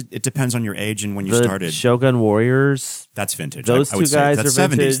 I guess it depends on your age and when you the started. Shogun Warriors. That's vintage. Those I would two guys say. That's are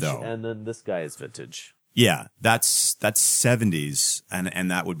vintage, 70s though. and then this guy is vintage. Yeah, that's 70s,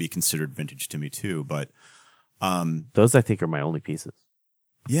 and that would be considered vintage to me too. But those I think are my only pieces.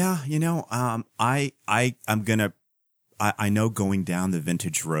 Yeah, I know going down the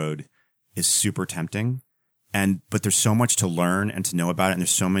vintage road is super tempting, but there's so much to learn and to know about it, and there's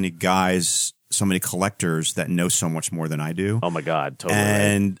so many guys, so many collectors that know so much more than I do. Oh my God, totally.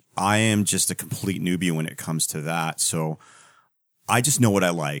 And I am just a complete newbie when it comes to that. So I just know what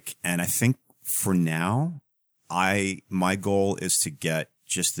I like, and I think for now, my goal is to get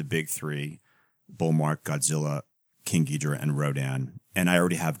just the big three: Bullmark, Godzilla, King Ghidorah, and Rodan. And I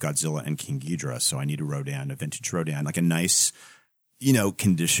already have Godzilla and King Ghidorah, so I need a vintage Rodan, like a nice,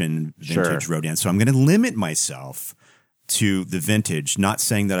 condition vintage Rodan. So I'm going to limit myself to the vintage, not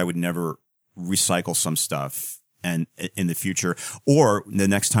saying that I would never recycle some stuff and in the future, or the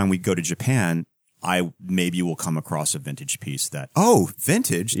next time we go to Japan, I maybe will come across a vintage piece that,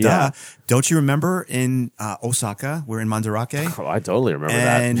 vintage? Yeah. Duh. Don't you remember in Osaka, we're in Mandarake? Oh, I totally remember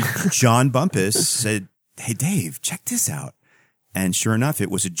And that. John Bumpus said, hey, Dave, check this out. And sure enough, it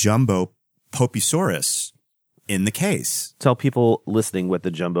was a jumbo Popisaurus in the case. Tell people listening what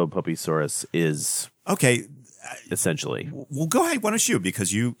the Jumbo Popisaurus is Okay. essentially. Well, go ahead. Why don't you?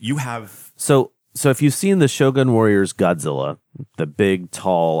 Because you have... So if you've seen the Shogun Warriors Godzilla, the big,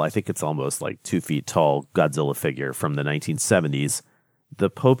 tall, I think it's almost like 2 feet tall Godzilla figure from the 1970s, the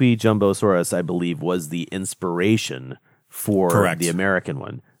Popey Jumbosaurus, I believe, was the inspiration for Correct. the American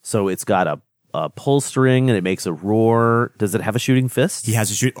one. So it's got a pull string and it makes a roar. Does it have a shooting fist? He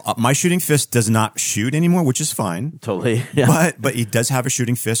has a shoot. My shooting fist does not shoot anymore, which is fine. Totally. Yeah. But he does have a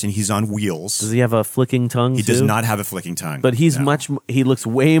shooting fist, and he's on wheels. Does he have a flicking tongue? He does too? not have a flicking tongue. But he's he looks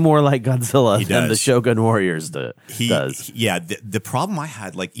way more like Godzilla He than the does. Shogun Warriors does. Yeah. The problem I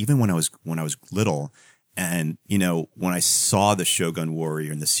had, like even when I was little, and when I saw the Shogun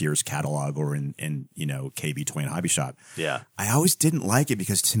Warrior in the Sears catalog or in KB Toy and Hobby Shop, Yeah. I always didn't like it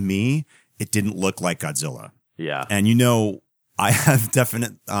because to me it didn't look like Godzilla. Yeah. And I have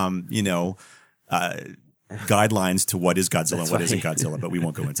definite guidelines to what is Godzilla and what isn't Godzilla, but we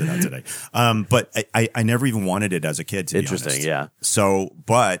won't go into that today. But I never even wanted it as a kid, to be Interesting, honest. yeah. So,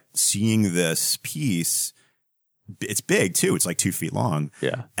 but seeing this piece, it's big too. It's like 2 feet long,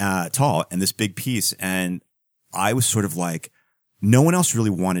 tall, and this big piece. And I was sort of like, no one else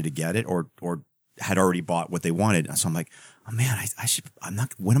really wanted to get it or had already bought what they wanted. And so I'm like, oh man,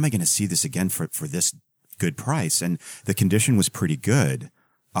 when am I going to see this again for this good price? And the condition was pretty good.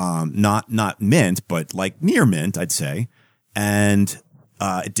 Not mint, but like near mint, I'd say. And,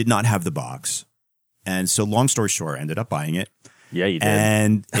 it did not have the box. And so long story short, I ended up buying it. Yeah, you did.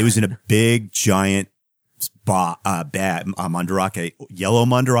 And it was in a big, giant bag, Mandarake, yellow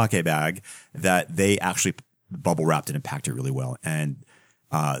Mandarake bag that they actually bubble wrapped it and packed it really well. And,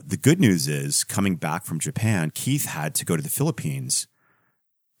 the good news is coming back from Japan, Keith had to go to the Philippines,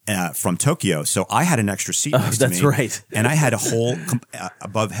 from Tokyo. So I had an extra seat next to me. That's right. And I had a whole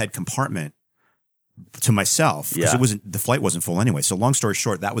above head compartment to myself because the flight wasn't full anyway. So long story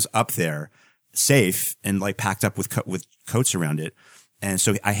short, that was up there safe and like packed up with coats around it. And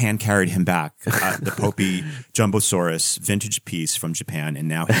so I hand carried him back, the Popey Jumbosaurus vintage piece from Japan. And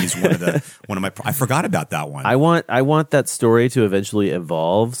now he's one of my, I forgot about that one. I want that story to eventually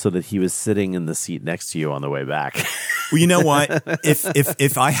evolve so that he was sitting in the seat next to you on the way back. Well, you know what?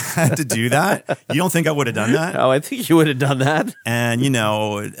 If I had to do that, you don't think I would have done that? Oh, I think you would have done that. And when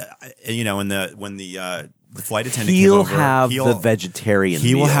the flight attendant He'll came over, have the vegetarian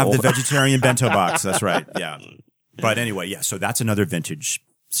He will meal. have the vegetarian bento box. That's right. Yeah. But anyway, yeah. So that's another vintage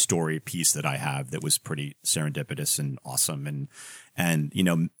story piece that I have that was pretty serendipitous and awesome, and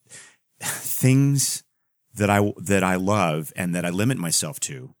things that I love and that I limit myself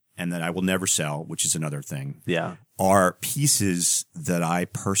to and that I will never sell, which is another thing. Yeah. Are pieces that I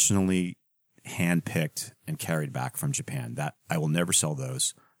personally handpicked and carried back from Japan. That I will never sell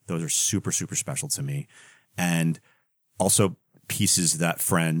those. Those are super, super special to me. And also pieces that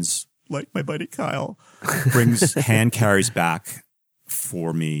friends like my buddy Kyle hand carries back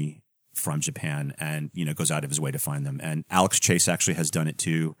for me from Japan and, goes out of his way to find them. And Alex Chase actually has done it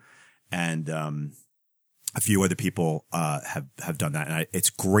too. And, a few other people, have done that. And it's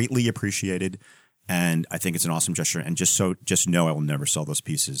greatly appreciated. And I think it's an awesome gesture. And just know I will never sell those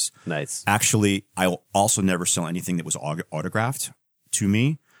pieces. Nice. Actually, I will also never sell anything that was autographed to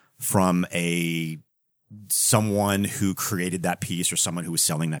me from someone who created that piece or someone who was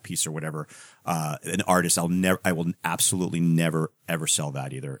selling that piece or whatever, an artist. I will absolutely never ever sell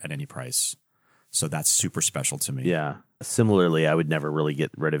that either at any price. So that's super special to me. Yeah. Similarly, I would never really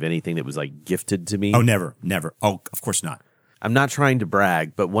get rid of anything that was like gifted to me. Oh, never. Oh, of course not. I'm not trying to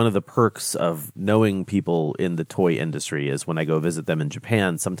brag, but one of the perks of knowing people in the toy industry is when I go visit them in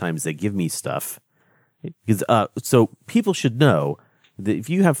Japan, sometimes they give me stuff. So people should know that if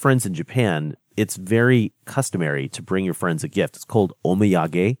you have friends in Japan, it's very customary to bring your friends a gift. It's called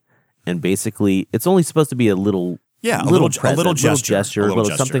omiyage, and basically, it's only supposed to be a little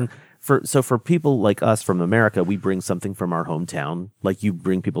gesture, something. For people like us from America, we bring something from our hometown. Like you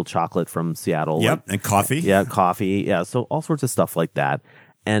bring people chocolate from Seattle. Yep, and coffee. Yeah, coffee. Yeah, so all sorts of stuff like that.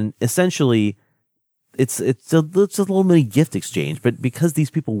 And essentially, it's a little mini gift exchange. But because these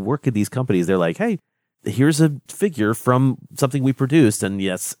people work at these companies, they're like, hey, here's a figure from something we produced. And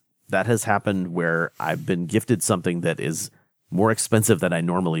yes, that has happened where I've been gifted something that is more expensive than I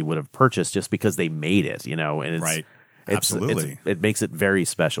normally would have purchased just because they made it, and it's right. Absolutely. It makes it very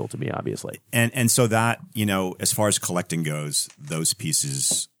special to me, obviously. And so that, as far as collecting goes, those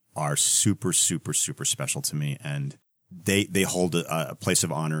pieces are super, super, super special to me, and they hold a place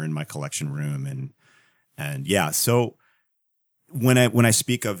of honor in my collection room. And yeah, so when I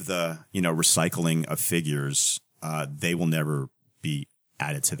speak of the, recycling of figures, they will never be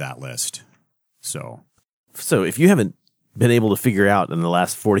added to that list. So if you haven't been able to figure out in the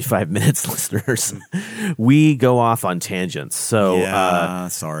last 45 minutes, listeners, we go off on tangents. So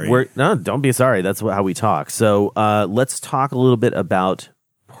sorry. No, don't be sorry. That's how we talk. So let's talk a little bit about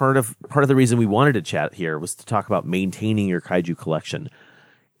part of the reason we wanted to chat here was to talk about maintaining your kaiju collection.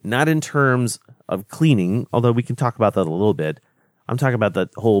 Not in terms of cleaning, although we can talk about that a little bit. I'm talking about that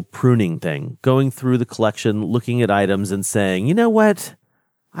whole pruning thing, going through the collection, looking at items and saying, you know what?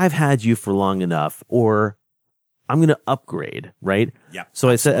 I've had you for long enough, or I'm going to upgrade, right? Yeah. So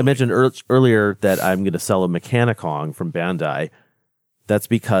I mentioned earlier that I'm going to sell a Mechanicon from Bandai. That's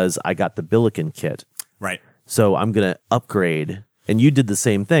because I got the Billiken kit. Right. So I'm going to upgrade. And you did the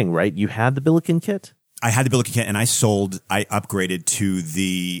same thing, right? You had the Billiken kit? I had the Billiken kit, and I upgraded to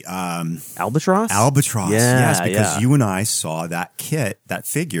the Albatross? Albatross, yeah, yes, because you and I saw that kit, that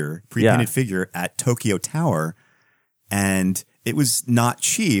figure, pre-painted figure at Tokyo Tower, and it was not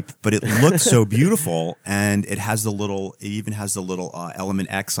cheap, but it looked so beautiful, and it even has the little Element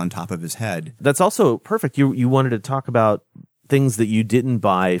X on top of his head. That's also perfect. You wanted to talk about things that you didn't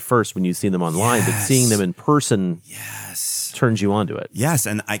buy first when you see them online, but seeing them in person turns you onto it. Yes,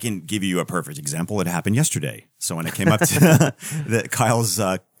 and I can give you a perfect example. It happened yesterday. So when I came up to Kyle's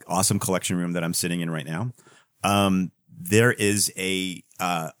awesome collection room that I'm sitting in right now, there is a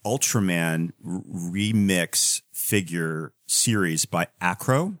Ultraman remix figure series by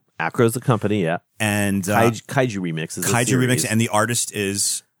Acro. Acro's the company, yeah. And Kaiju Remix is Kaiju Remix, and the artist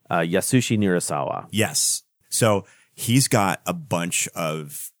is Yasushi Nirasawa. Yes. So he's got a bunch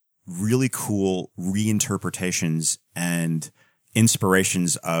of really cool reinterpretations and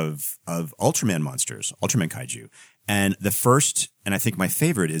inspirations of Ultraman monsters, Ultraman kaiju. And the first, and I think my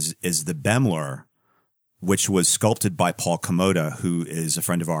favorite is the Bemler, which was sculpted by Paul Komoda, who is a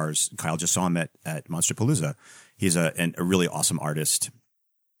friend of ours. Kyle just saw him at Monsterpalooza. He's a really awesome artist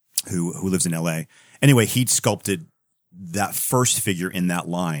who lives in LA. Anyway, he sculpted that first figure in that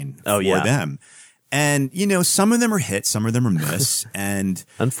line for them. And, some of them are hits, some of them are miss. And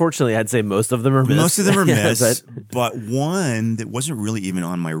unfortunately, I'd say most of them are miss. Most of them are miss. But one that wasn't really even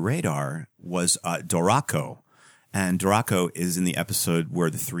on my radar was Dorako. And Dorako is in the episode where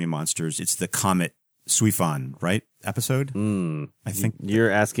the three monsters, it's the Comet Suifan, right? Episode? I think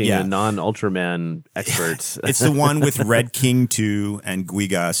you're asking a non-Ultraman expert. It's the one with Red King 2 and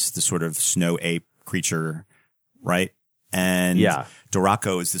Guigas, the sort of snow ape creature, right? And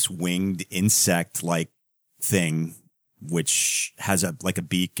Dorako is this winged insect-like thing, which has a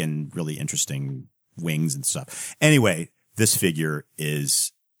beak and really interesting wings and stuff. Anyway, this figure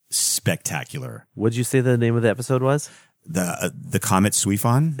is spectacular. What'd you say the name of the episode was? The Comet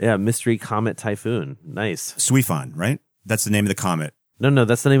Suifan? Yeah, Mystery Comet Typhoon. Nice. Suifan, right? That's the name of the comet. No,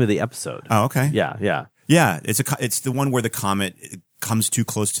 that's the name of the episode. Oh, okay. Yeah. Yeah, it's the one where the comet comes too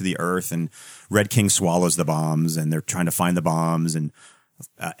close to the Earth, and Red King swallows the bombs, and they're trying to find the bombs. And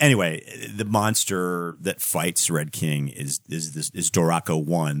anyway, the monster that fights Red King is Dorako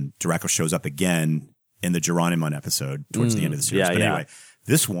 1. Dorako shows up again in the Geronimon episode towards the end of the series. But anyway,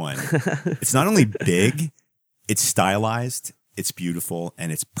 this one, it's not only big, it's stylized, it's beautiful,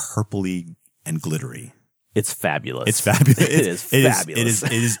 and it's purpley and glittery. It's fabulous. It's fabulous. It is fabulous.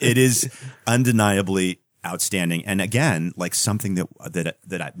 It is undeniably outstanding. And again, like something that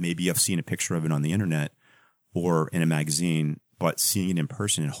I maybe I've seen a picture of it on the internet or in a magazine, but seeing it in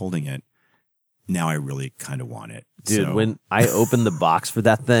person and holding it, now I really kind of want it. Dude, when I opened the box for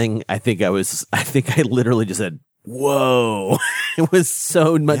that thing, I think I literally just said, whoa. It was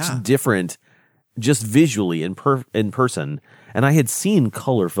so much different just visually in person. And I had seen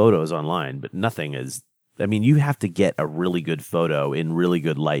color photos online, but nothing is, I mean, you have to get a really good photo in really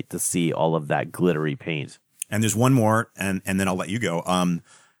good light to see all of that glittery paint. And there's one more, and then I'll let you go.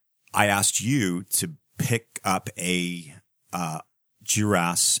 I asked you to pick up a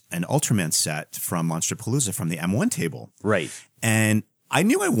Jiras and Ultraman set from Monsterpalooza from the M1 table. Right. And I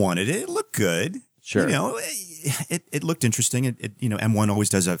knew I wanted it. It looked good. Sure. It looked interesting. M1 always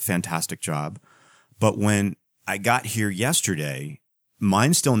does a fantastic job. But when I got here yesterday,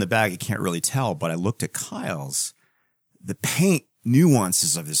 mine's still in the bag. I can't really tell, but I looked at Kyle's. The paint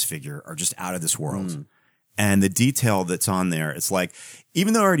nuances of this figure are just out of this world. And the detail that's on there, it's like,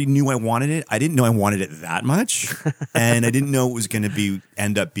 even though I already knew I wanted it, I didn't know I wanted it that much. And I didn't know it was going to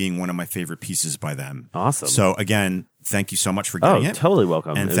end up being one of my favorite pieces by them. Awesome. So again, thank you so much for getting it. Totally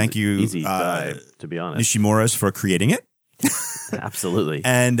welcome. And thank you, easy to be honest, Nishimura's for creating it. Absolutely.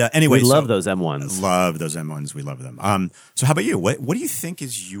 And anyway, we love those M1s. Love those M1s. We love them. So how about you? What do you think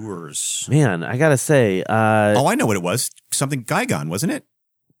is yours? Man, I gotta say, oh, I know what it was. Something Gigon, wasn't it?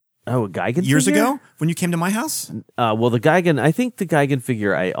 Oh, a Gigan years figure? ago when you came to my house. Well, the Gigan. I think the Gigan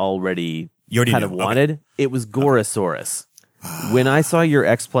figure I already kind of wanted. Okay. It was Gorosaurus. When I saw your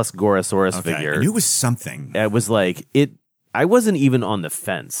X Plus Gorosaurus figure, I knew it was something. It was like it. I wasn't even on the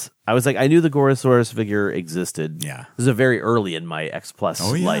fence. I was like, I knew the Gorosaurus figure existed. Yeah, this was very early in my X Plus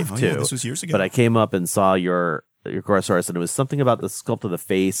life too. Yeah. This was years ago. But I came up and saw your Gorosaurus, and it was something about the sculpt of the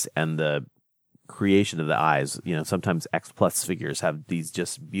face and the creation of the eyes. You know, sometimes X Plus figures have these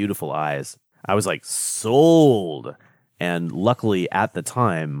just beautiful eyes. I was like sold, and luckily at the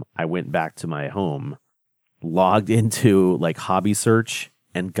time I went back to my home, logged into like Hobby Search,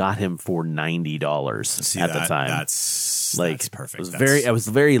 and got him for $90 at the time. That's perfect. I was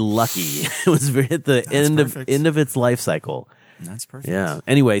very lucky. It was at the end of its life cycle. That's perfect. Yeah.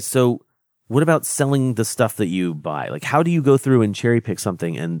 Anyway, so what about selling the stuff that you buy? Like, how do you go through and cherry pick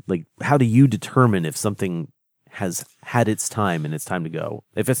something, and like, how do you determine if something has had its time and it's time to go,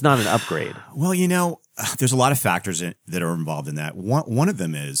 if it's not an upgrade? Well, there's a lot of factors that are involved in that. One of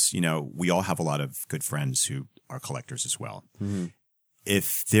them is, we all have a lot of good friends who are collectors as well. Mm-hmm.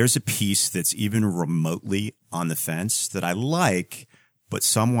 If there's a piece that's even remotely on the fence that I like, but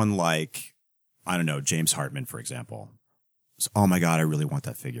someone like, I don't know, James Hartman, for example, oh my God, I really want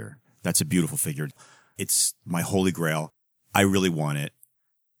that figure. That's a beautiful figure. It's my holy grail. I really want it.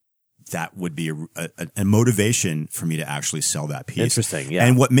 That would be a motivation for me to actually sell that piece. Interesting, yeah.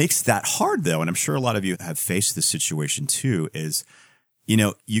 And what makes that hard, though, and I'm sure a lot of you have faced this situation too, is,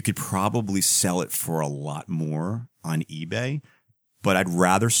 you could probably sell it for a lot more on eBay, but I'd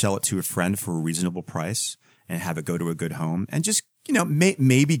rather sell it to a friend for a reasonable price and have it go to a good home and just,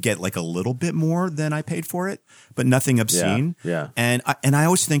 maybe get like a little bit more than I paid for it, but nothing obscene. Yeah. And I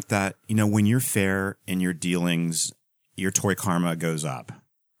always think that, when you're fair in your dealings, your toy karma goes up.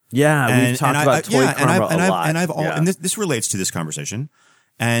 Yeah, we've talked about toy karma a lot. And this relates to this conversation.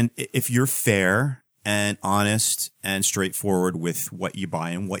 And if you're fair and honest and straightforward with what you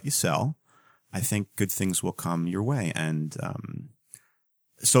buy and what you sell, I think good things will come your way. And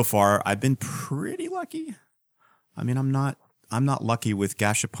so far, I've been pretty lucky. I mean, I'm not lucky with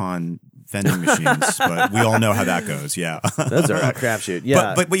Gashapon vending machines, but we all know how that goes. Yeah, those are a crapshoot.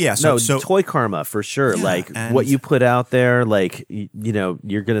 Yeah, but yeah. So toy karma for sure. Yeah, like what you put out there, like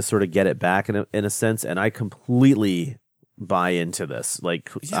you're gonna sort of get it back in a sense. And I completely buy into this.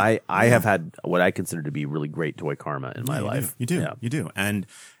 Like I have had what I consider to be really great toy karma in my life. You do. And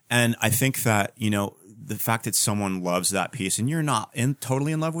I think that the fact that someone loves that piece and you're not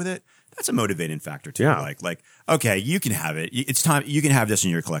totally in love with it, that's a motivating factor too. Yeah. Like, okay, you can have it. It's time. You can have this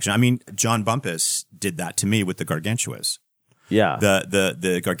in your collection. I mean, John Bumpus did that to me with the Gargantuas. Yeah.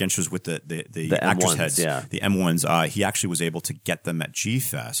 The Gargantuas with the actors' M1s, heads. yeah. The M1s. He actually was able to get them at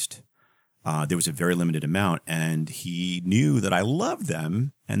G-Fest. There was a very limited amount, and he knew that I loved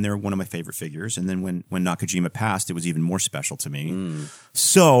them, and they're one of my favorite figures. And then when Nakajima passed, it was even more special to me.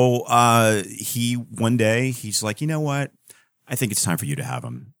 So one day he's like, you know what? I think it's time for you to have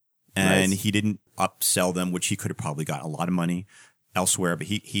them. And he didn't upsell them, which he could have probably got a lot of money elsewhere. But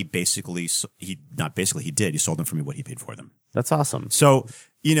he did. He sold them for me what he paid for them. That's awesome. So,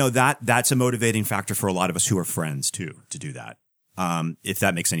 that's a motivating factor for a lot of us who are friends too, to do that. If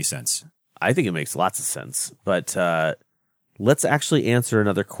that makes any sense. I think it makes lots of sense. But let's actually answer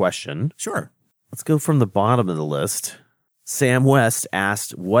another question. Sure. Let's go from the bottom of the list. Sam West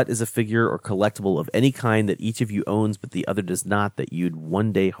asked, what is a figure or collectible of any kind that each of you owns but the other does not that you'd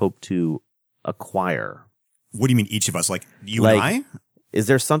one day hope to acquire? What do you mean each of us? Like you and I? Is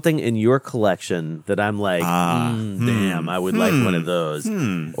there something in your collection that I'm like, damn, I would like one of those?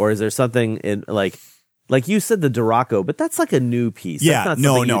 Or is there something in like you said, the Duraco, but that's like a new piece. Yeah, that's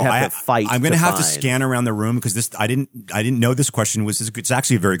not something you'd have to fight. I'm going to have to find. scan around the room because I didn't know this question was. It's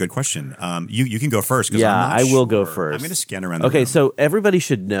actually a very good question. You can go first. Yeah, I'm not I will sure. go first. I'm going to scan around the room. Okay, so everybody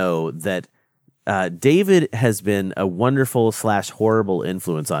should know that David has been a wonderful / horrible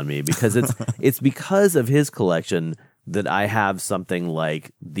influence on me because it's because of his collection that I have something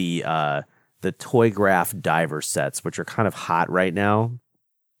like the Toy Graph diver sets, which are kind of hot right now.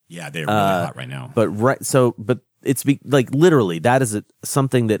 Yeah, they're really hot right now. But it's like literally that is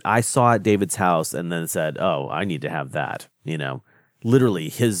something that I saw at David's house and then said, "Oh, I need to have that." Literally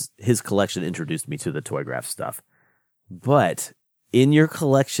his collection introduced me to the Toy Graph stuff. But in your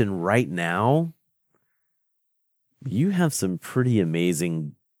collection right now, you have some pretty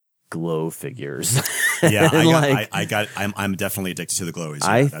amazing glow figures. Yeah, I'm definitely addicted to the glowies.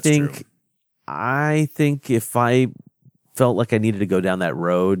 Yeah, I think if I felt like I needed to go down that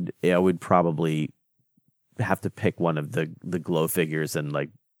road, I would probably have to pick one of the glow figures and like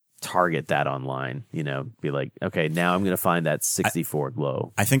target that online, be like, okay, now I'm going to find that 64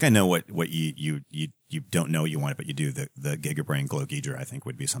 glow. I think I know what you don't know you want it, but you do. The Gigabrain Glow Ghidra, I think,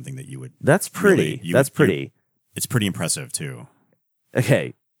 would be something that you would. That's pretty. That's pretty. It's pretty impressive too.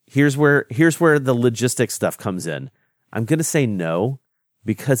 Okay, here's where the logistics stuff comes in. I'm going to say no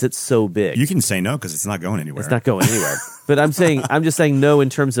because it's so big. You can say no because it's not going anywhere. It's not going anywhere. But I'm just saying no in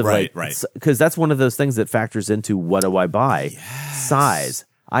terms of right. because that's one of those things that factors into what do I buy? Yes. Size.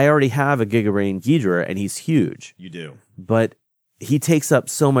 I already have a Gigabrain Ghidra, and he's huge. You do. But he takes up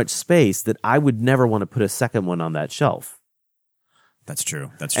so much space that I would never want to put a second one on that shelf. That's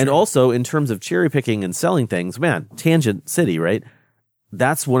true. And also, in terms of cherry picking and selling things, man, Tangent City, right?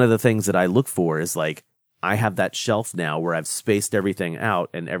 That's one of the things that I look for is like, I have that shelf now where I've spaced everything out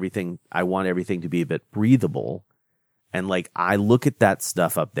and I want everything to be a bit breathable. And like, I look at that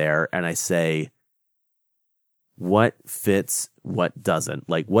stuff up there and I say, what fits, what doesn't,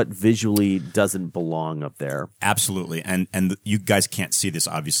 like what visually doesn't belong up there. Absolutely. And you guys can't see this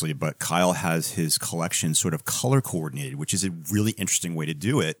obviously, but Kyle has his collection sort of color coordinated, which is a really interesting way to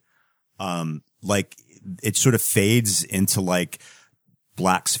do it. Like it sort of fades into like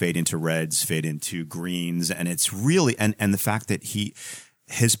blacks fade into reds, fade into greens. And it's really, and the fact that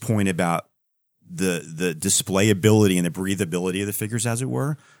his point about the displayability and the breathability of the figures, as it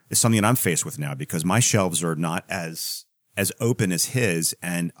were, is something that I'm faced with now because my shelves are not as open as his,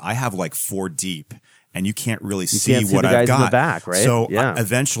 and I have like 4 deep, and you can't really see what I've got. In the back, right? So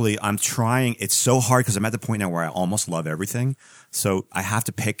eventually, I'm trying. It's so hard because I'm at the point now where I almost love everything. So I have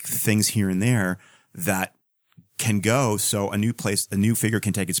to pick things here and there that can go, so a new figure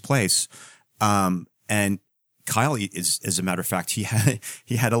can take its place. And Kyle is, as a matter of fact, he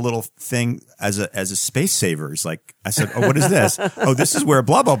had a little thing as a space saver. It's like, I said, oh, what is this? Oh, this is where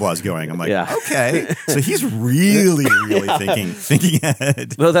blah, blah, blah is going. I'm like, okay. So he's really thinking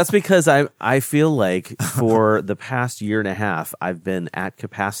ahead. Well, that's because I feel like for the past year and a half, I've been at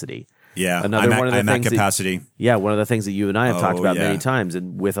capacity. Yeah. I'm at capacity. One of the things that you and I have talked about many times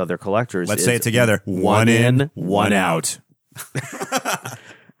and with other collectors. Let's say it together. One in, one out.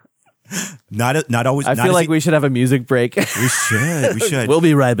 Not always. I feel like we should have a music break. We should. We'll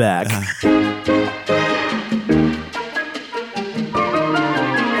be right back.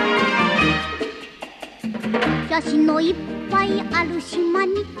 ヤシのいっぱいある島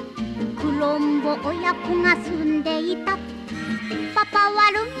にクロンボ親子が住んでいた。パパ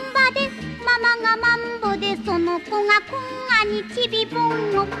はルンバでママがマンボでその子がこんがにちびぼ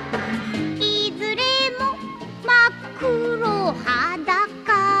んご。いずれも真っ黒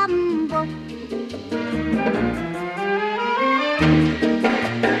裸んぼ。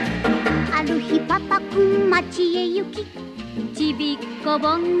ある日パパくん町へ行きちびっこ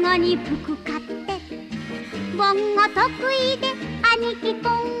ぼんごに服買ってぼんご得意で兄貴こ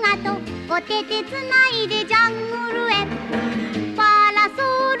んがとお手手つないでジャングルへパラソ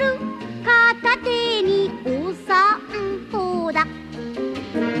ル片手にお散歩だ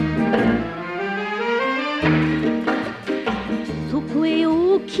そこへ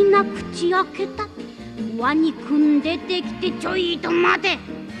大きな口開けたワニくん出てきてちょいと待て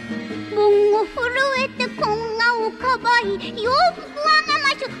ぼんご震えてこんがをかばい洋服あがま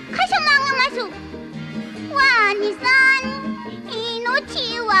しゅかしゃまがましゅワニさん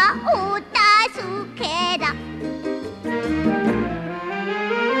命はお助けだ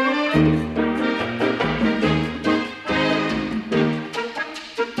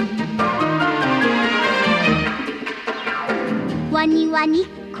ワニはにっ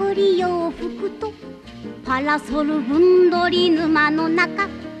こり洋服とパラソルぶんどり沼の中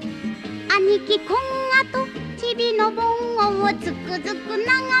兄貴こんがとちびのぼんごをつくづく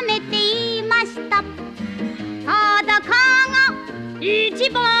眺めて言いました裸が一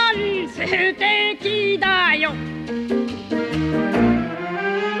番素敵だよ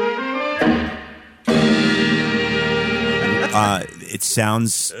It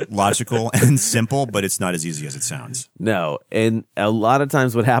sounds logical and simple, but it's not as easy as it sounds. No, and a lot of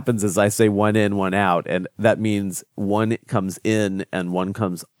times what happens is I say one in, one out, and that means one comes in and one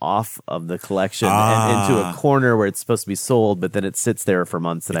comes off of the collection and into a corner where it's supposed to be sold, but then it sits there for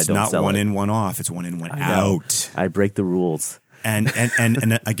months and I don't sell it. It's not one in, one off. It's one in, one out. I break the rules. And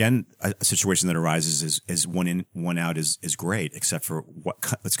again, a situation that arises is one in, one out is great, except for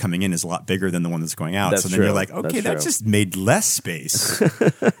what's coming in is a lot bigger than the one that's going out. That's so then true. You're like, okay, that just made less space.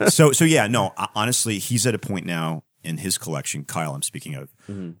 So yeah, no, honestly, he's at a point now in his collection, Kyle, I'm speaking of,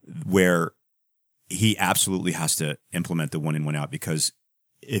 where he absolutely has to implement the one in, one out because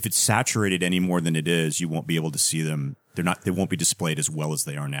if it's saturated any more than it is, you won't be able to see them They won't be displayed as well as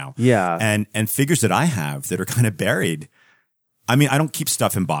they are now. Yeah. And figures that I have that are kind of buried. I mean, I don't keep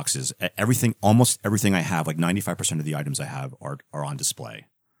stuff in boxes. Almost everything I have, like 95% of the items I have are on display.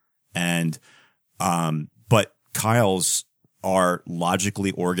 And, but Kyle's are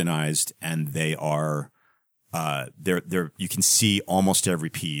logically organized, and they are, they're, you can see almost every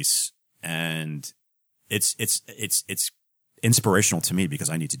piece, and it's inspirational to me because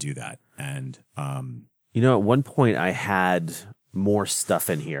I need to do that. And, you know, at one point I had more stuff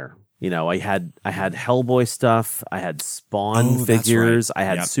in here. You know, I had Hellboy stuff, I had Spawn figures, right. I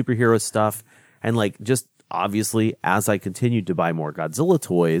had superhero stuff, and like just obviously as I continued to buy more Godzilla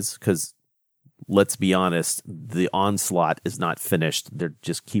toys, because let's be honest, the onslaught is not finished. They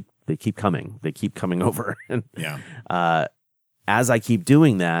keep coming. They keep coming over. As I keep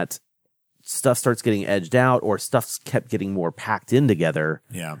doing that, stuff starts getting edged out, or stuff's kept getting more packed in together.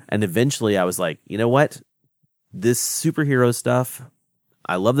 Yeah. And eventually I was like, you know what? This superhero stuff,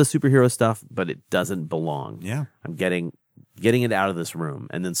 I love the superhero stuff, but it doesn't belong. Yeah. I'm getting it out of this room.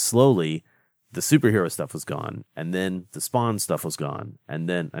 And then slowly the superhero stuff was gone. And then the Spawn stuff was gone. And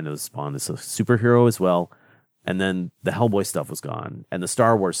then I know the Spawn is a superhero as well. And then the Hellboy stuff was gone. And the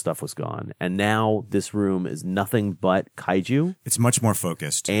Star Wars stuff was gone. And now this room is nothing but kaiju. It's much more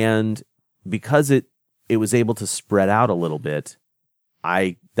focused. And because it was able to spread out a little bit,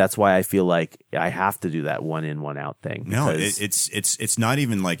 that's why I feel like I have to do that one in, one out thing. No, it's not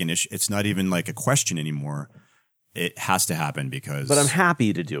even like an issue. It's not even like a question anymore. It has to happen because. But I'm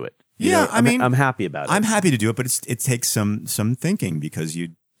happy to do it. I'm happy about it. I'm happy to do it, but it takes some thinking because you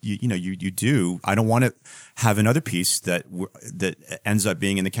do. I don't want to have another piece that ends up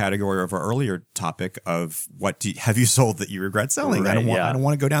being in the category of our earlier topic of have you sold that you regret selling? Right, I don't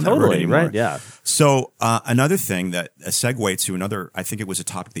want to go down that totally, road anymore. Right, yeah. So another thing a segue to another, I think it was a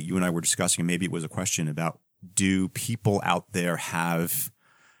topic that you and I were discussing, and maybe it was a question about, do people out there have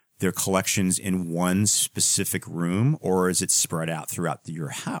their collections in one specific room, or is it spread out throughout your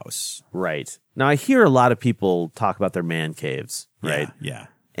house? Right. Now I hear a lot of people talk about their man caves, right? Yeah.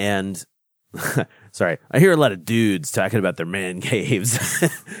 And sorry, I hear a lot of dudes talking about their man caves.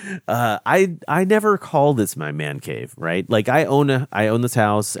 I never call this my man cave, right? Like I own this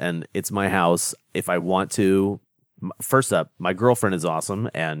house, and it's my house if I want to. First up, my girlfriend is awesome,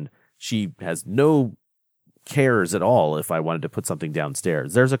 and she has no cares at all if I wanted to put something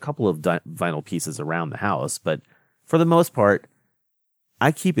downstairs. There's a couple of vinyl pieces around the house, but for the most part,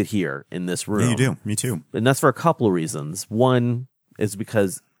 I keep it here in this room. Yeah, you do. Me too. And that's for a couple of reasons. One is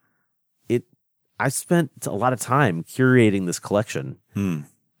because I spent a lot of time curating this collection,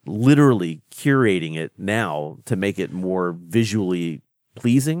 literally curating it now to make it more visually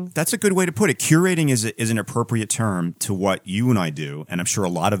pleasing. That's a good way to put it. Curating is an appropriate term to what you and I do, and I'm sure a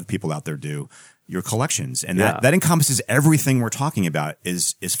lot of people out there do, your collections. And that encompasses everything we're talking about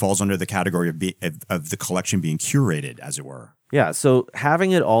is falls under the category of the collection being curated, as it were. Yeah, so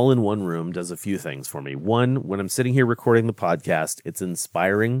having it all in one room does a few things for me. One, when I'm sitting here recording the podcast, it's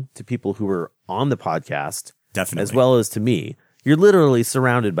inspiring to people who are on the podcast. Definitely. As well as to me. You're literally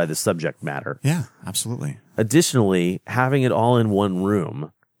surrounded by the subject matter. Yeah, absolutely. Additionally, having it all in one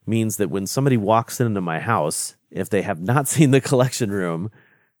room means that when somebody walks into my house, if they have not seen the collection room,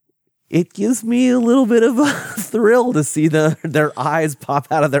 it gives me a little bit of a thrill to see their eyes pop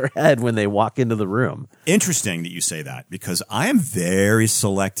out of their head when they walk into the room. Interesting that you say that, because I am very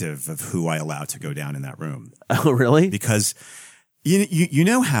selective of who I allow to go down in that room. Oh, really? Because you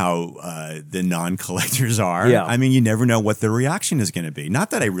know how the non-collectors are. Yeah. I mean, you never know what their reaction is going to be. Not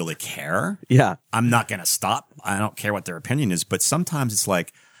that I really care. Yeah. I'm not going to stop. I don't care what their opinion is. But sometimes it's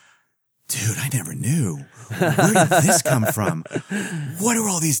like, dude, I never knew. Where did this come from? What are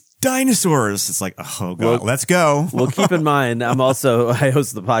all these dinosaurs? It's like, oh, God, let's go. Well, keep in mind, I host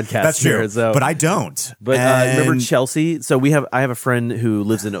the podcast. That's here, true, so. but I don't. But remember Chelsea? So I have a friend who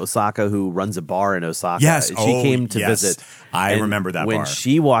lives in Osaka who runs a bar in Osaka. Yes. She came to visit. I remember that when bar. When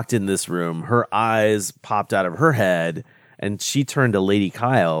she walked in this room, her eyes popped out of her head, and she turned to Lady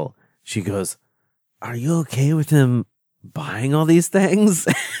Kyle. She goes, "Are you okay with him buying all these things?"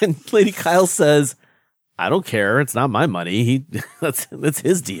 And Lady Kyle says, "I don't care. It's not my money. That's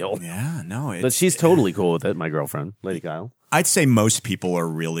his deal." Yeah, no. But she's totally cool with it, my girlfriend, Lady Kyle. I'd say most people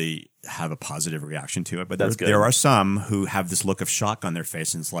have a positive reaction to it, but there are some who have this look of shock on their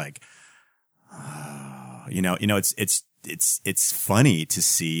face, and it's like, it's funny to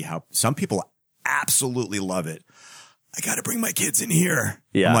see how some people absolutely love it. I got to bring my kids in here.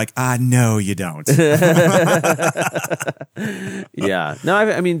 Yeah. I'm like, no, you don't. Yeah. No,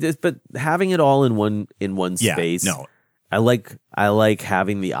 I mean, but having it all in one space. No. I like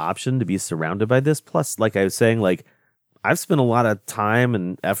having the option to be surrounded by this. Plus, like I was saying, like I've spent a lot of time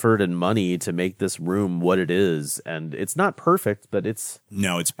and effort and money to make this room what it is, and it's not perfect, but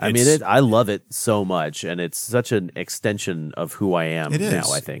I love it so much, and it's such an extension of who I am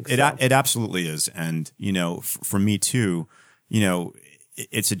now, I think. It absolutely is. And, for me too,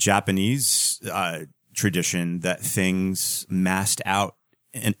 it's a Japanese tradition that things massed out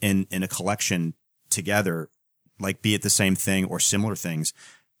in a collection together, like be it the same thing or similar things,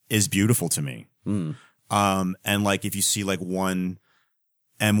 is beautiful to me. And like if you see like one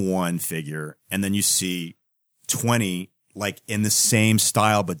M1 figure and then you see 20 like in the same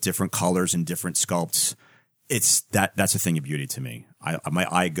style but different colors and different sculpts, that's a thing of beauty to me. My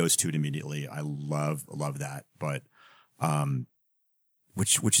eye goes to it immediately. I love that. But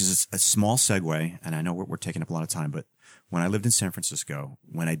which is a small segue, and I know we're taking up a lot of time, but when I lived in San Francisco,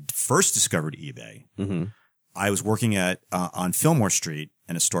 when I first discovered eBay, I was working on Fillmore Street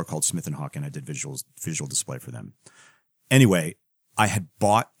in a store called Smith & Hawken. I did visual display for them. Anyway, I had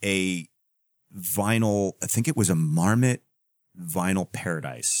bought a vinyl, I think it was a Marmot Vinyl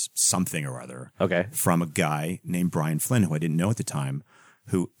Paradise, something or other. Okay. From a guy named Brian Flynn, who I didn't know at the time,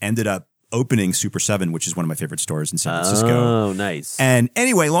 who ended up opening Super 7, which is one of my favorite stores in San Francisco. Oh, nice. And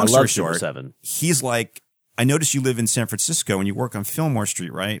anyway, long story short, Super 7. He's like, I noticed you live in San Francisco and you work on Fillmore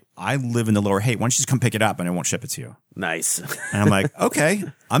Street, right? I live in the Lower Haight. Why don't you just come pick it up and I won't ship it to you? Nice. And I'm like, okay,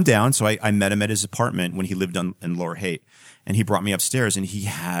 I'm down. So I met him at his apartment when he lived in Lower Haight, and he brought me upstairs, and he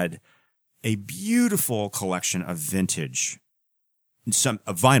had a beautiful collection of vintage,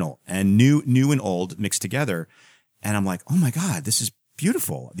 of vinyl and new and old mixed together. And I'm like, oh my God, this is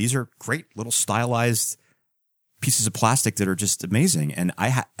beautiful. These are great little stylized pieces of plastic that are just amazing. And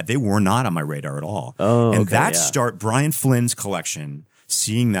they were not on my radar at all. Oh, and Brian Flynn's collection,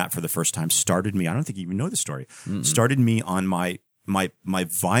 seeing that for the first time started me. I don't think you even know the story. Started me on my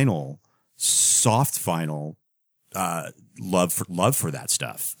vinyl, soft vinyl, love for that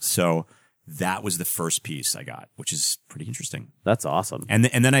stuff. So that was the first piece I got, which is pretty interesting. That's awesome. And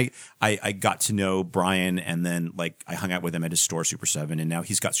then I got to know Brian, and then like I hung out with him at his store, Super 7, and now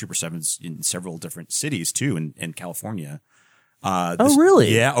he's got Super 7s in several different cities too, in California. Oh,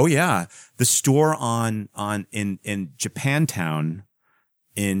 really? Yeah. Oh, yeah. The store in Japantown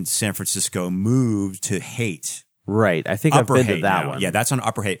in San Francisco moved to Haight. Right. I think Upper I've been Haight to that now. one. Yeah, that's on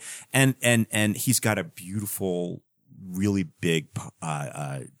Upper Haight. And he's got a beautiful, really big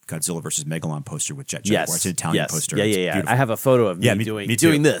Godzilla versus Megalon poster with Jet Jaguar. It's an Italian poster. Yeah, It's yeah. beautiful. I have a photo of me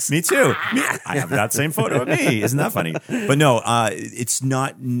doing this. Me too. I have that same photo of me. Isn't that funny? But no, it's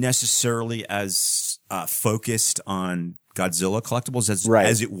not necessarily as focused on Godzilla collectibles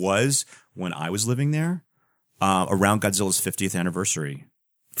as it was when I was living there around Godzilla's 40th anniversary,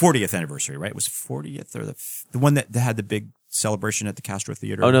 right? It was 40th or the one that had the big celebration at the Castro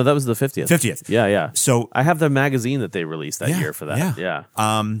Theater. Oh no, that was the 50th. 50th. Yeah. So I have the magazine that they released that year for that. Yeah.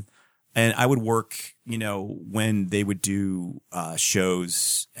 And I would work, when they would do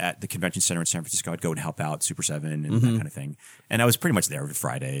shows at the convention center in San Francisco, I'd go and help out Super 7 and that kind of thing. And I was pretty much there every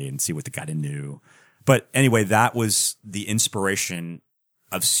Friday and see what the guy knew. But anyway, that was the inspiration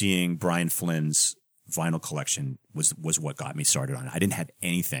of seeing Brian Flynn's vinyl collection was what got me started on it. I didn't have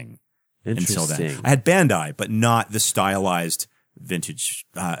anything until then. I had Bandai, but not the stylized vintage,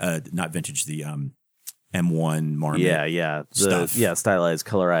 not vintage, the M1 Marmot stuff. Stylized,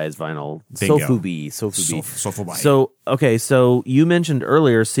 colorized vinyl. Bingo. Sofubi. So you mentioned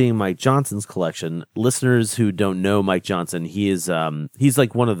earlier seeing Mike Johnson's collection. Listeners who don't know Mike Johnson, he's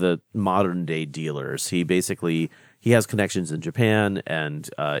like one of the modern day dealers. He has connections in Japan, and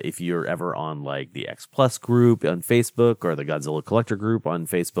if you're ever on like the X Plus group on Facebook or the Godzilla Collector group on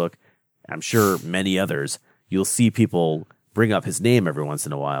Facebook, I'm sure many others, you'll see people bring up his name every once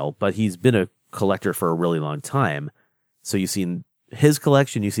in a while, but he's been a collector for a really long time. So you've seen his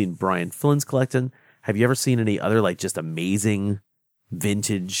collection, you've seen Brian Flynn's collection. Have you ever seen any other like just amazing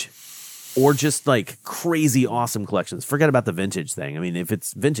vintage or just like crazy awesome collections? Forget about the vintage thing. I mean, if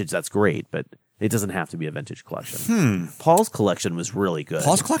it's vintage, that's great, but it doesn't have to be a vintage collection. Paul's collection was really good.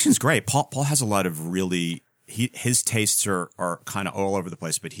 Paul's collection's great. Paul has a lot of really, his tastes are kind of all over the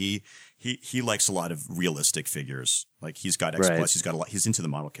place, but he likes a lot of realistic figures. Like he's got X Plus, he's got a lot. He's into the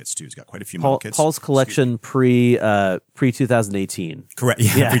model kits too. He's got quite a few model kits. Paul's collection pre 2018. Correct.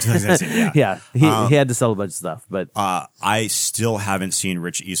 Yeah. Pre 2018. Yeah. He had to sell a bunch of stuff, but I still haven't seen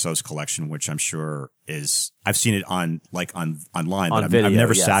Rich Isso's collection, which I'm sure I've seen it online, but I've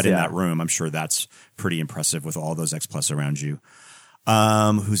never sat in that room. I'm sure that's pretty impressive with all those X Plus around you.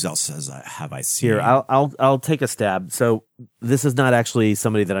 Whose else have I seen? Here, I'll take a stab. So this is not actually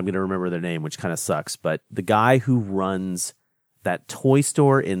somebody that I'm going to remember their name, which kind of sucks, but the guy who runs that toy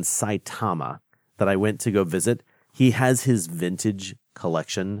store in Saitama that I went to go visit, he has his vintage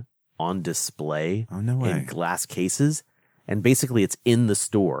collection on display Oh, no way. in glass cases, and basically it's in the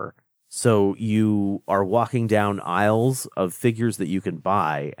store. So you are walking down aisles of figures that you can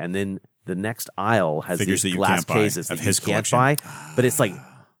buy, and then the next aisle has Figures these that you glass can't buy cases of that his you can't collection. buy. But it's like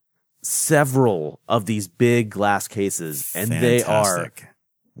several of these big glass cases, and they are Fantastic.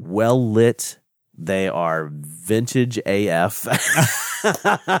 well lit. They are vintage AF.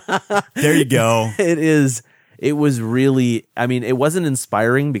 There you go. It was really, I mean, it wasn't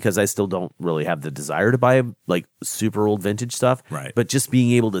inspiring because I still don't really have the desire to buy like super old vintage stuff. Right. But just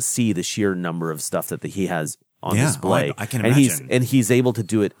being able to see the sheer number of stuff that he has on Yeah, display. I can and imagine. he's able to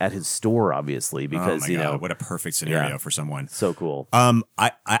do it at his store, obviously, because, oh my you God, know, what a perfect scenario Yeah. for someone. so cool.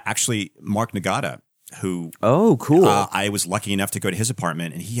 I actually, Mark Nagata, who Oh, cool. I was lucky enough to go to his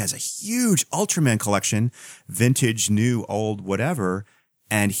apartment, and he has a huge Ultraman collection, vintage, new, old, whatever.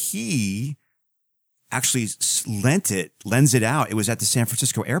 And he actually lends it out. It was at the San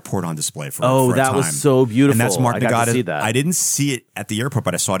Francisco airport on display for a that time. was so beautiful. And that's Mark I got to Nagata. see that. I didn't see it at the airport,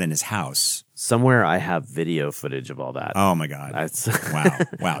 but I saw it in his house. Somewhere I have video footage of all that. Oh my God. That's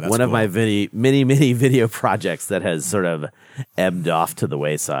Wow. That's one of cool. my many video projects that has sort of ebbed off to the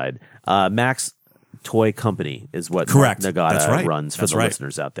wayside. Max Toy Company is what Correct. Mark Nagata That's right. runs for That's the right.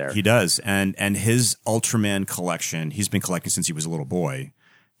 listeners out there. He does. And his Ultraman collection, he's been collecting since he was a little boy.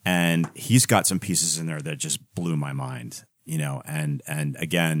 And he's got some pieces in there that just blew my mind, you know, and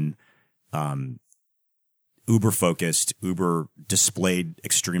again, uber focused, uber displayed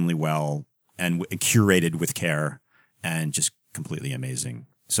extremely well and curated with care and just completely amazing.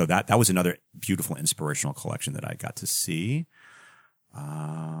 So that was another beautiful inspirational collection that I got to see.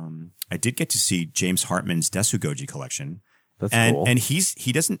 I did get to see James Hartman's Desugoji collection. That's and, cool. And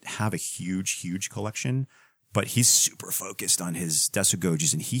he doesn't have a huge collection, but he's super focused on his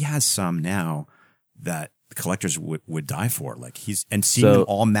Desugojis, and he has some now that collectors would die for. Like seeing them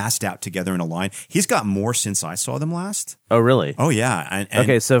all massed out together in a line. He's got more since I saw them last. Oh, really? Oh yeah. And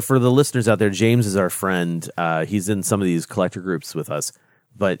Okay, so for the listeners out there, James is our friend. He's in some of these collector groups with us,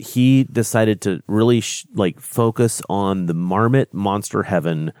 but he decided to really focus on the Marmot Monster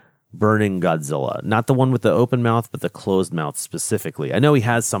Heaven Burning Godzilla, not the one with the open mouth, but the closed mouth specifically. I know he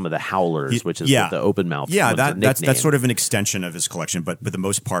has some of the Howlers, which is with the open mouth. Yeah, one's that's sort of an extension of his collection, but the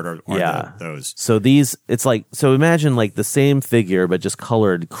most part are those. So imagine like the same figure, but just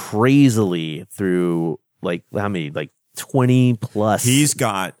colored crazily through like how many, like 20 plus. He's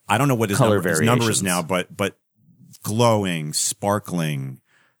got, I don't know what his color number is variations now, but glowing, sparkling,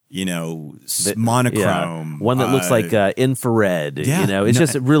 you know, monochrome. One that looks like infrared. Yeah, you know, it's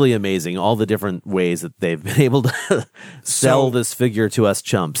just really amazing. All the different ways that they've been able to sell this figure to us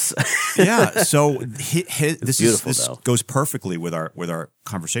chumps. Yeah. So this though. goes perfectly with our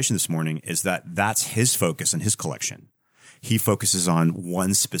conversation this morning. Is that's his focus and his collection. He focuses on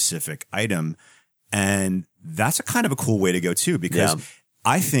one specific item, and that's a kind of a cool way to go too. Because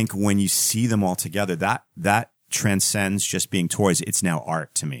I think when you see them all together, that transcends just being toys. It's now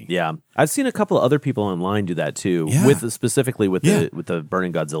art to me. Yeah, I've seen a couple of other people online do that too. Yeah. Specifically with the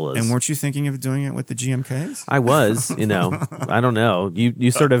Burning Godzillas. And weren't you thinking of doing it with the GMKs? I was, you know, I don't know.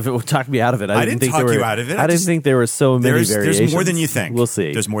 You sort of talked me out of it. I didn't think talk there were, you out of it. I didn't think there were so many variations. There's more than you think. We'll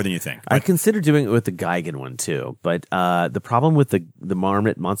see. There's more than you think. I considered doing it with the Gigan one too, but the problem with the